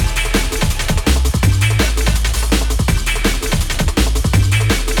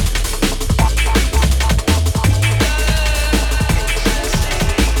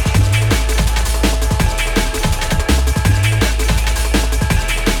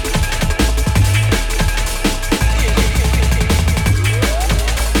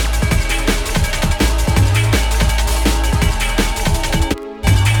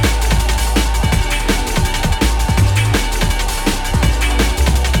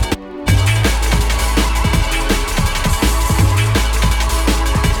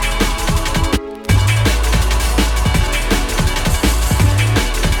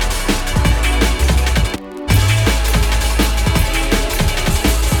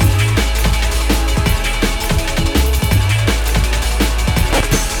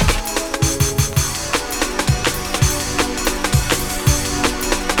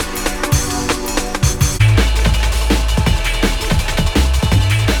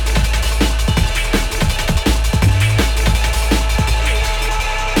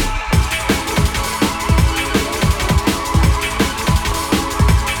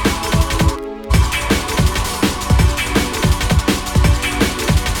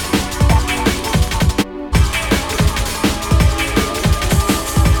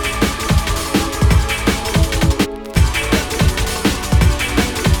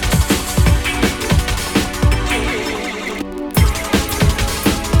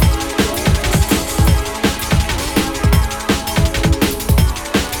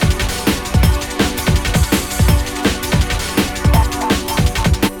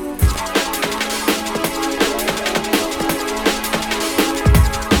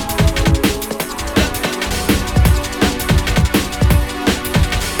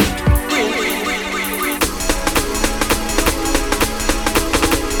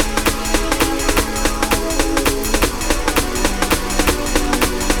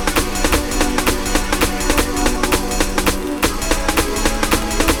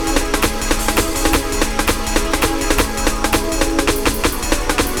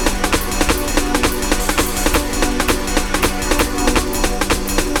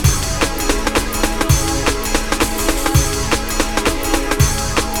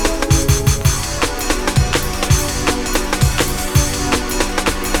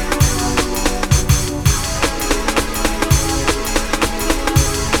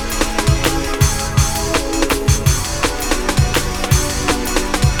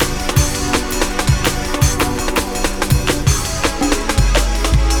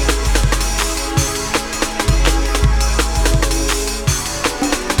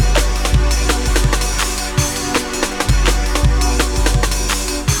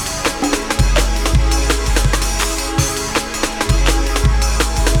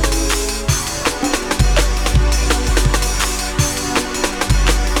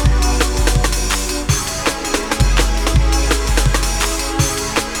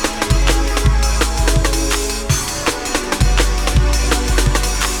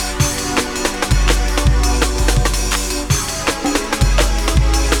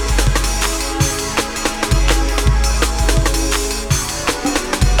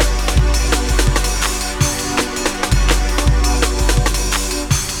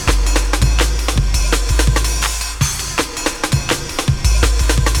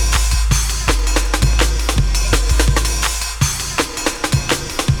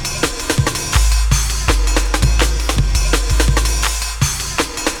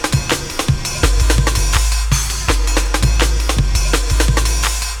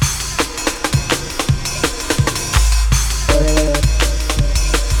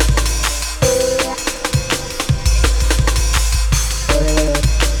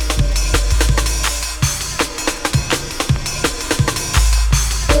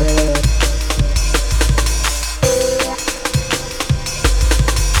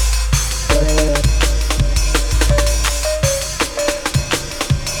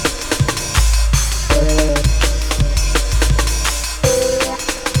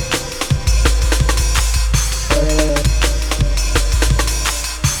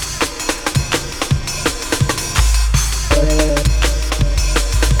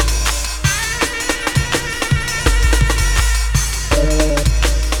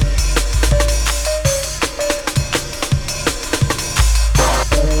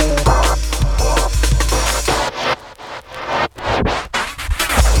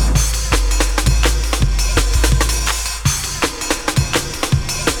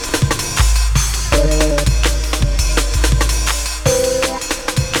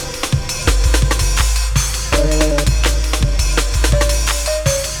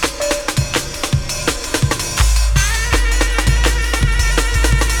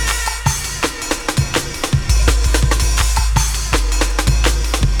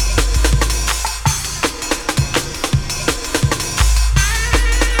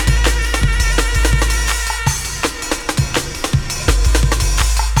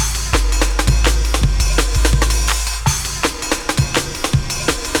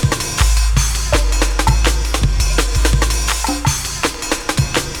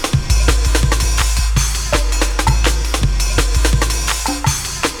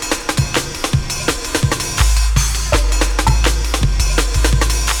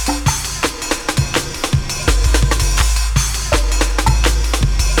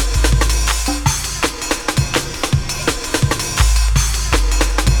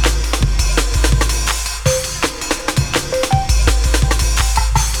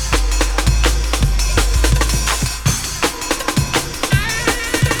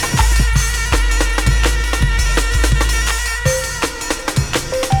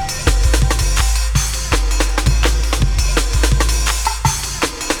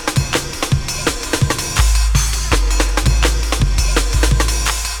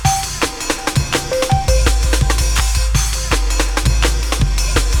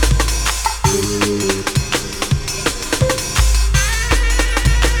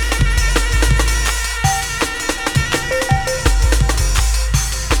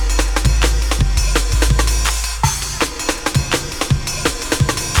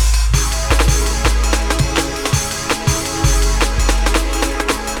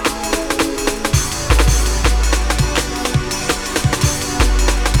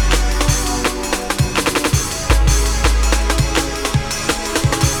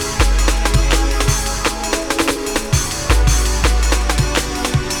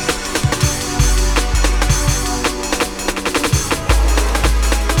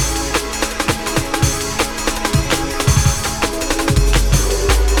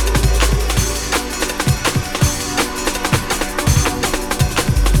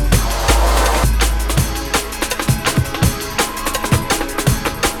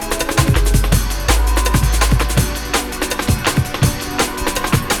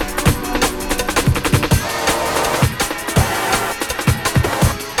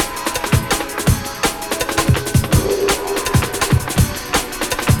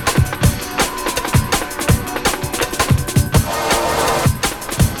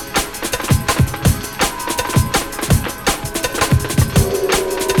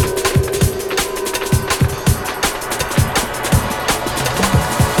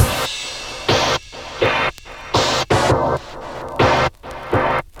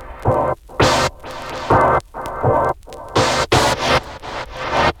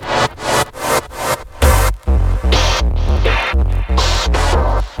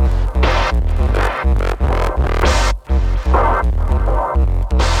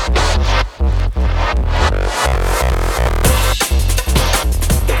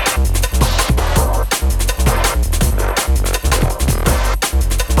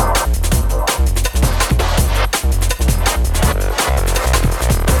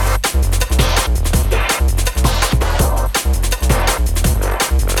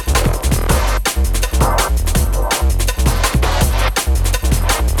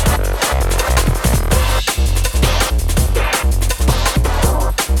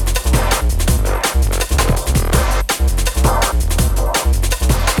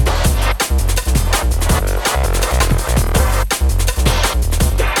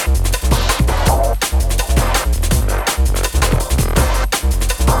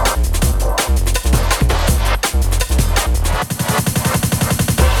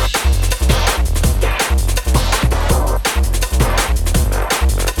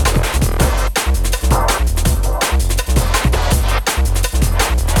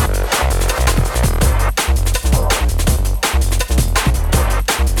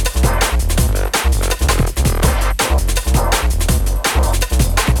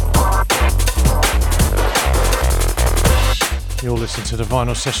 listening to the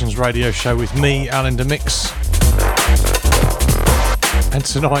Vinyl Sessions radio show with me, Alan DeMix. And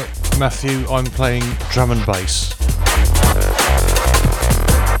tonight, Matthew, I'm playing drum and bass.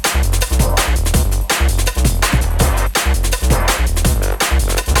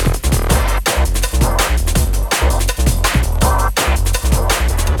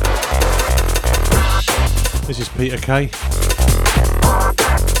 This is Peter Kay.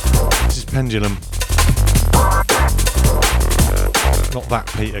 This is Pendulum. Not that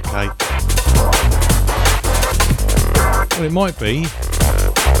Peter Kay. Well, it might be.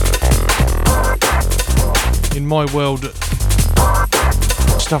 In my world,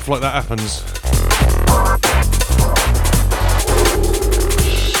 stuff like that happens.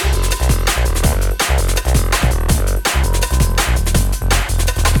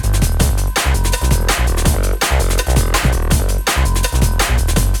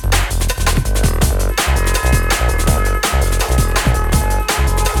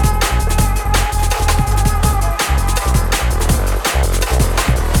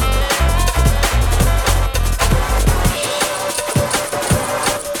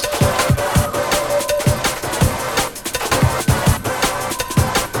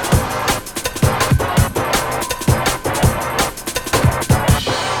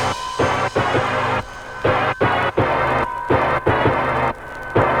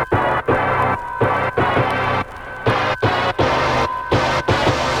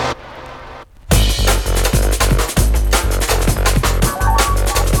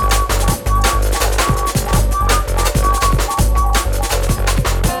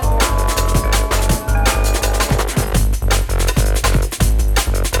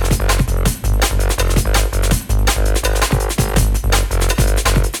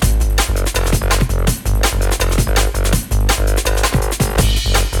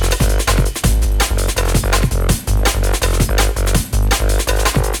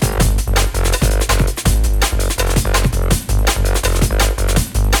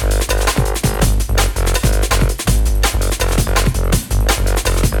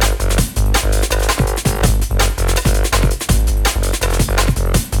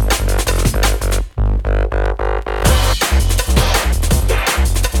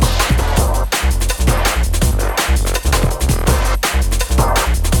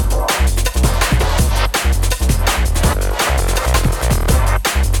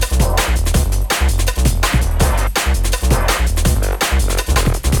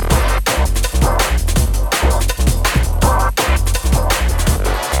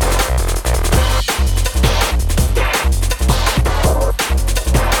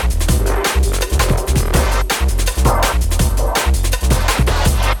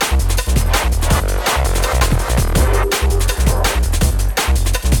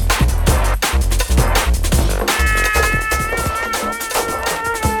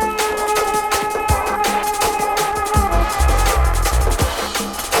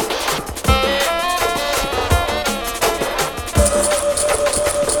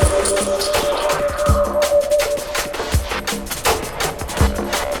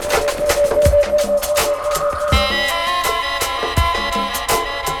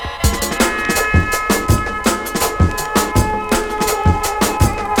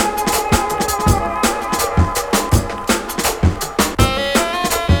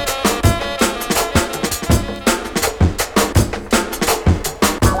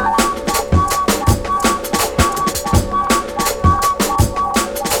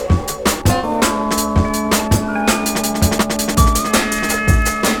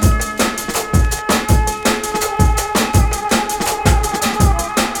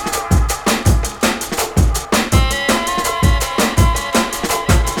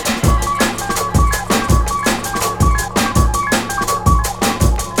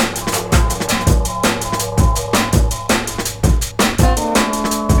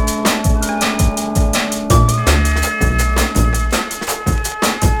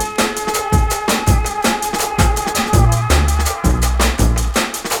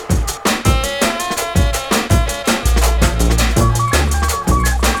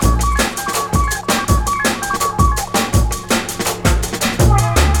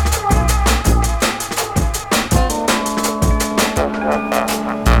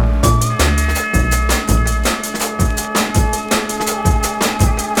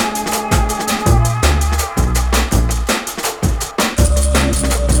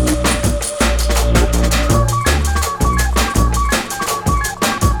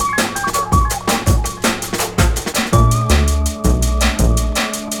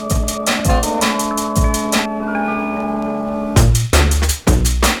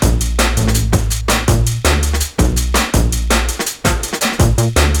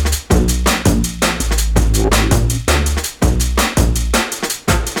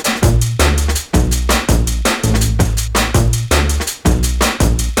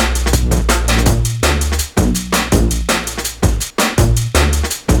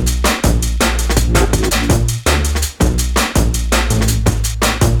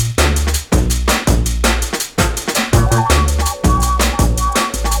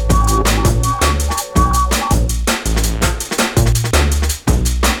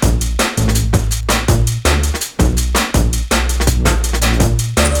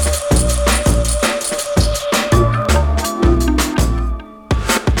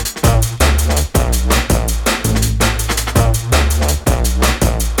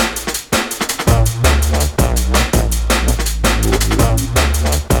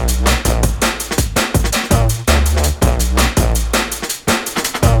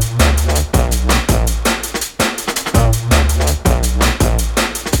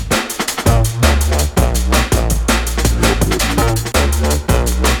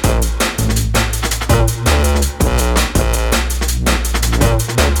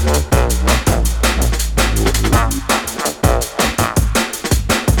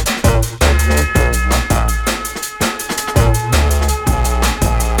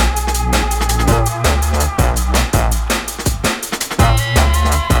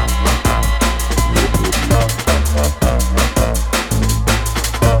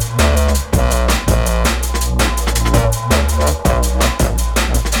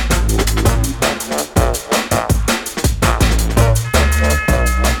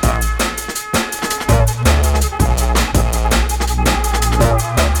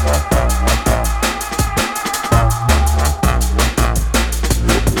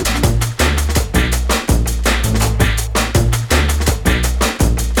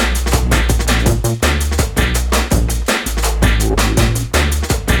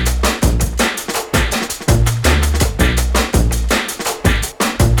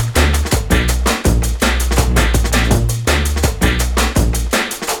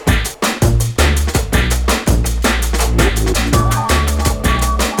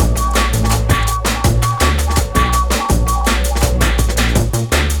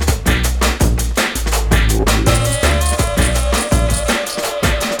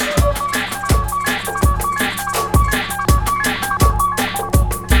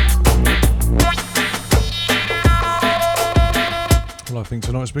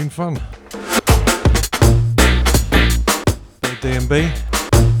 think tonight's been fun. Bit of DnB.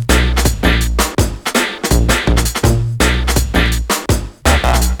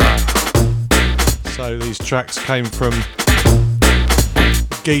 So these tracks came from a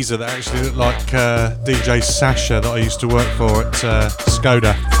geezer that actually looked like DJ Sasha that I used to work for at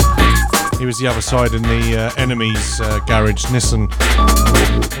Skoda. He was the other side in the enemy's garage, Nissan,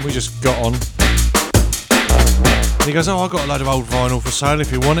 and we just got on. And he goes, "Oh, I've got a load of old vinyl for sale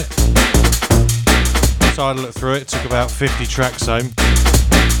if you want it." So I had a look through it, took about 50 tracks home,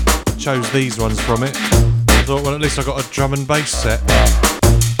 chose these ones from it. I thought, well, at least I got a drum and bass set.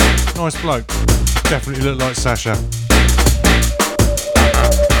 Nice bloke. Definitely looked like Sasha.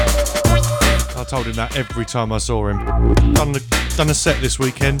 I told him that every time I saw him. Done a set this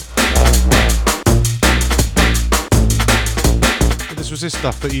weekend. But this was his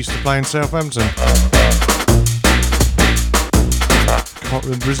stuff that he used to play in Southampton. Can't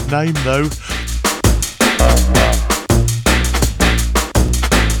remember his name though.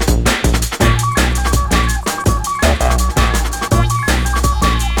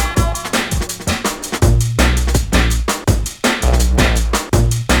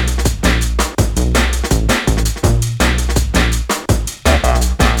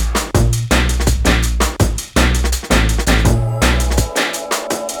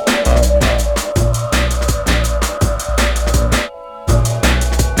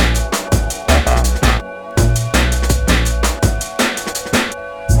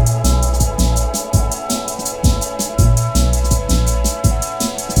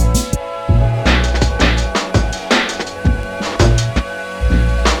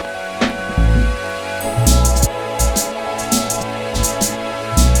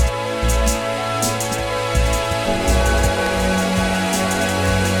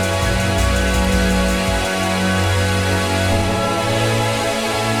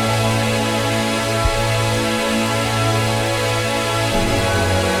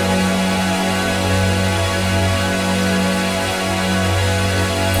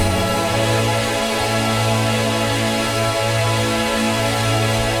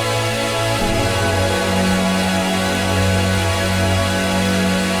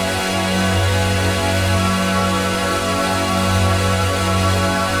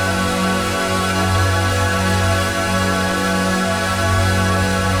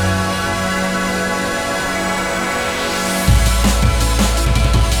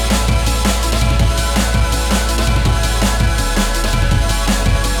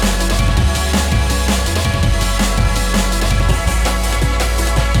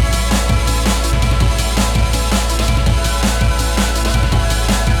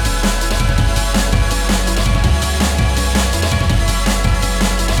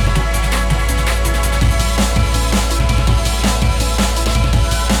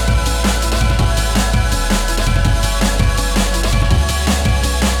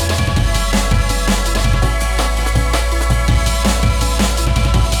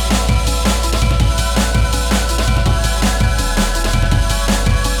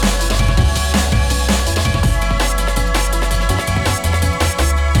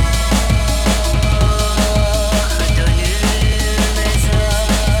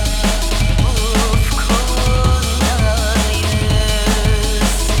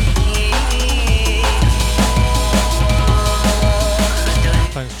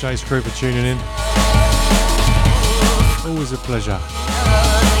 Crew for tuning in. Always a pleasure.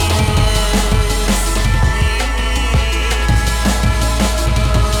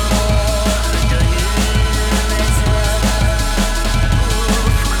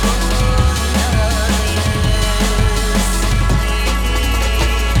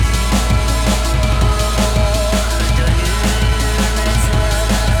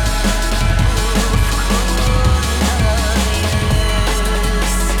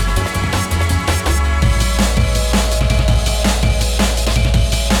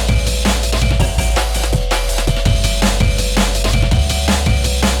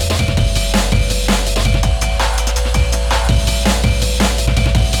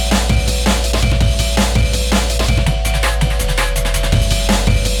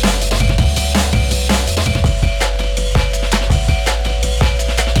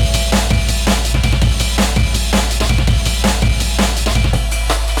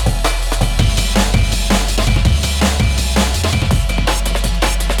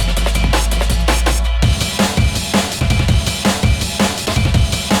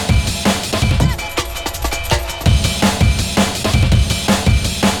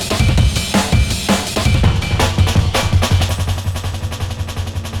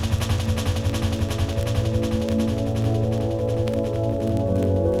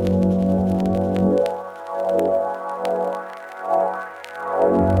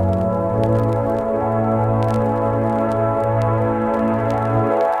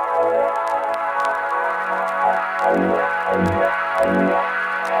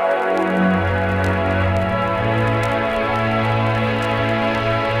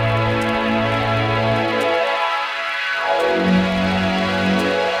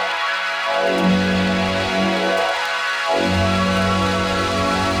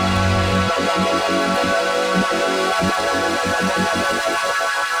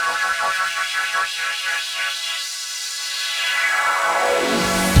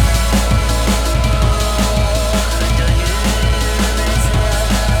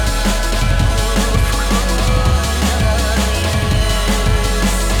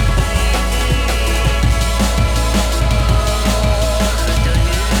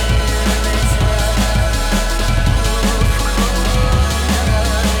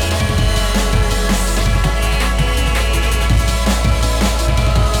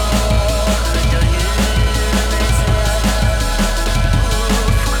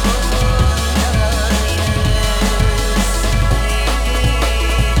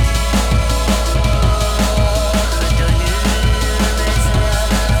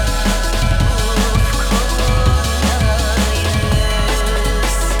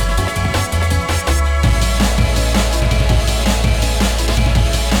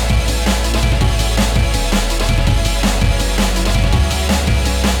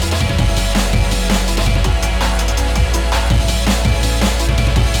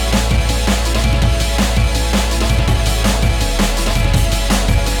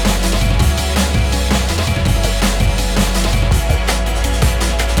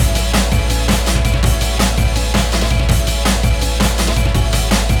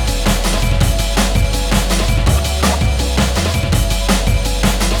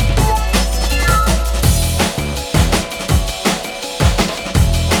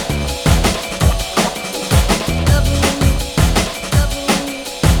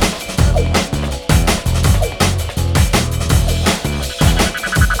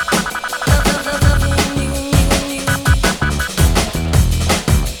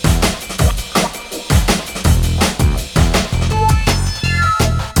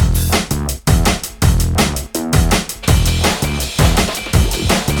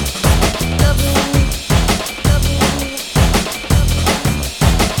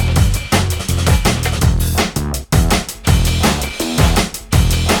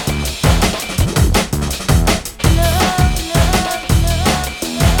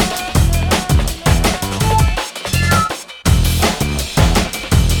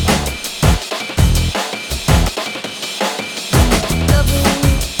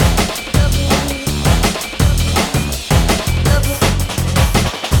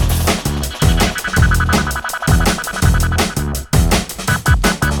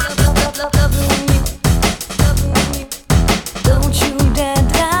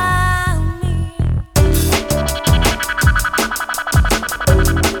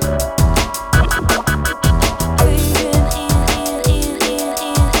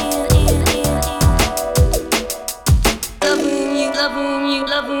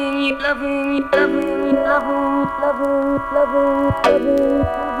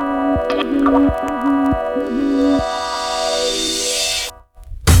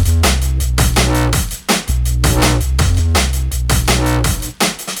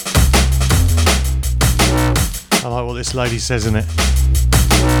 I like what this lady says in it.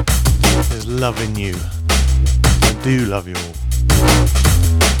 There's love in you. I do love you all.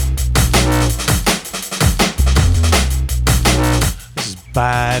 This is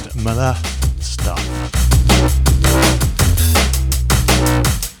bad mother stuff.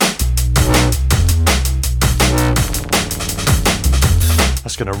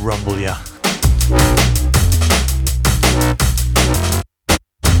 That's gonna rumble ya.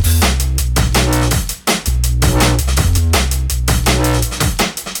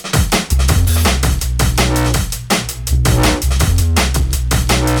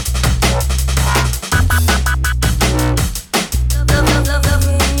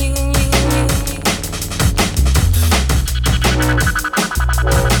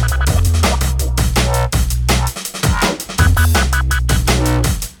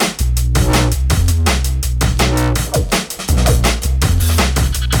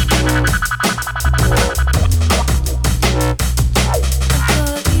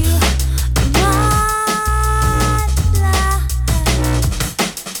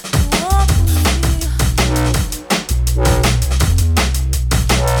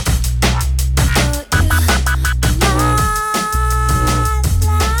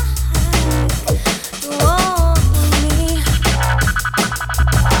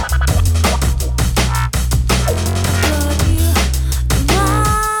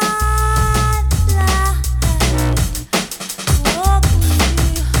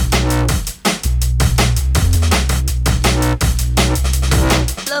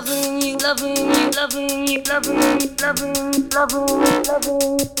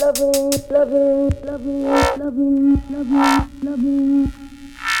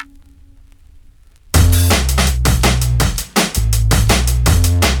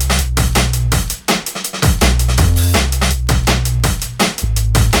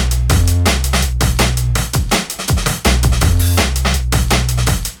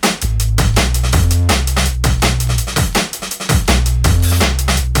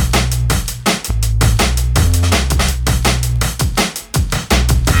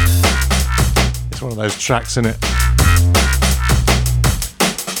 Those tracks in it.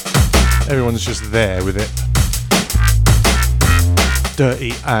 Everyone's just there with it.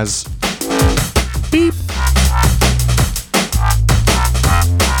 Dirty as beep.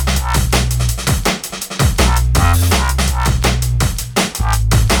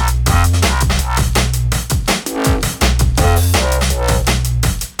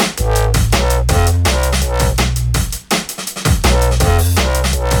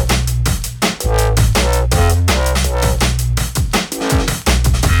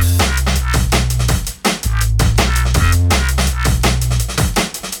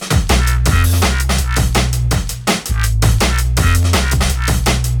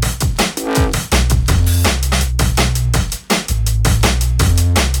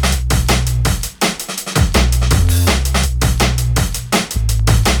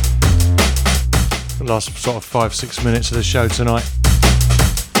 Last sort of 5-6 minutes of the show tonight.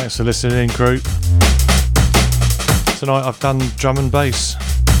 Thanks for listening, crew. Tonight I've done drum and bass.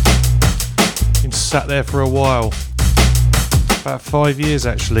 Been sat there for a while, about 5 years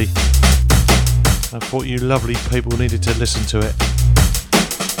actually. I thought you lovely people needed to listen to it.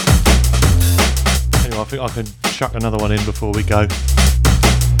 Anyway, I think I can chuck another one in before we go.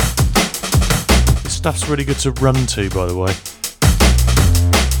 This stuff's really good to run to, by the way.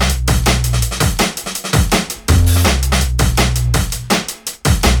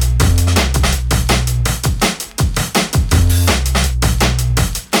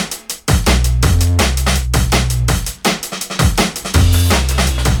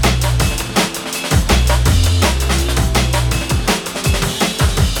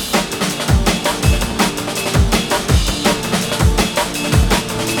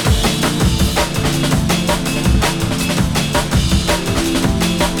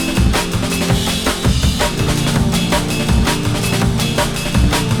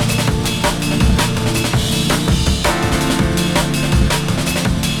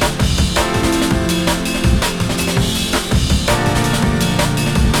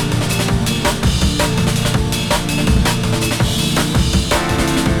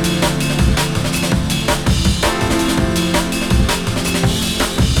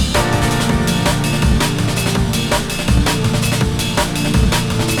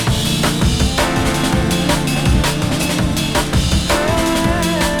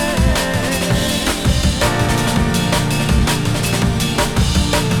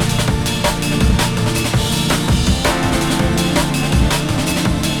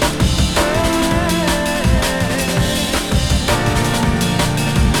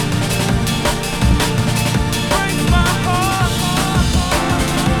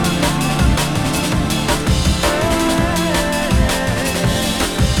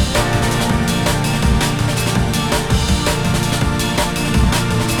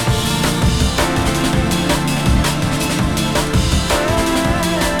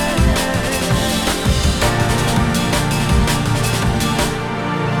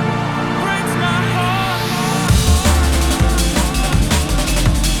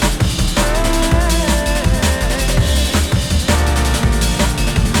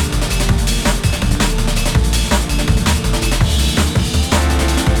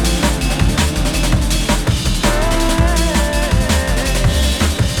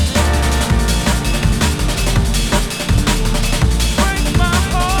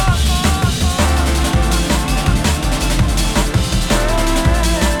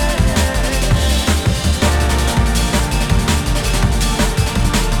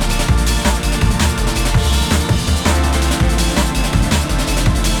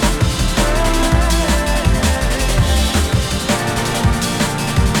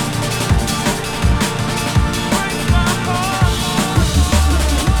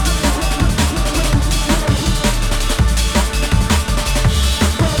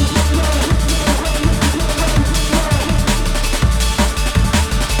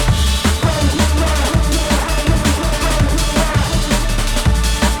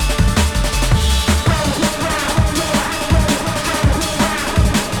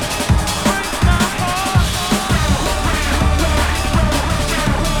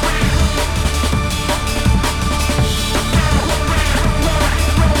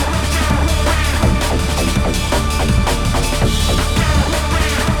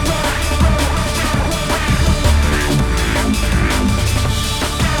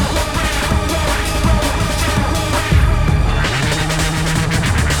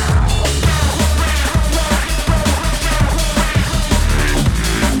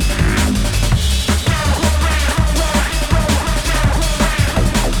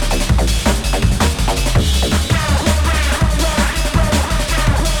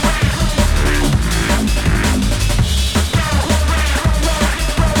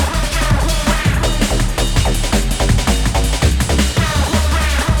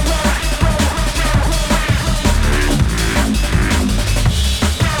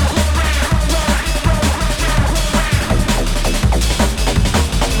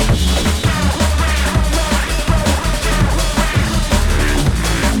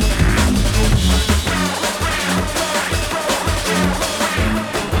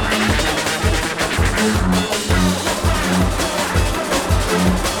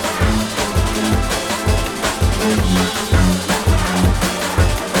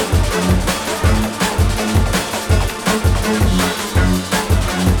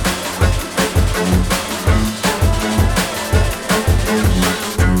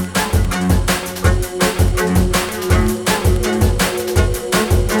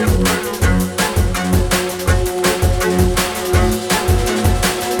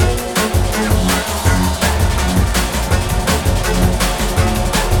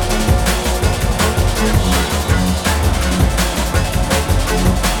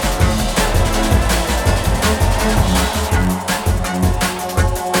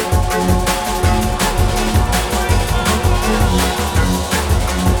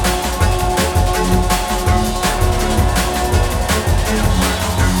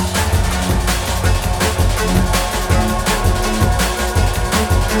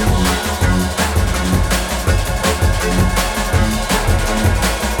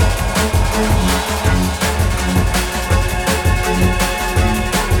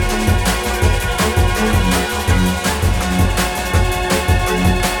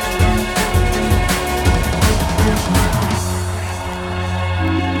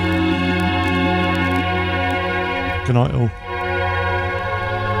 Good night all.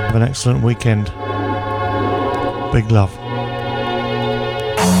 Have an excellent weekend. Big love.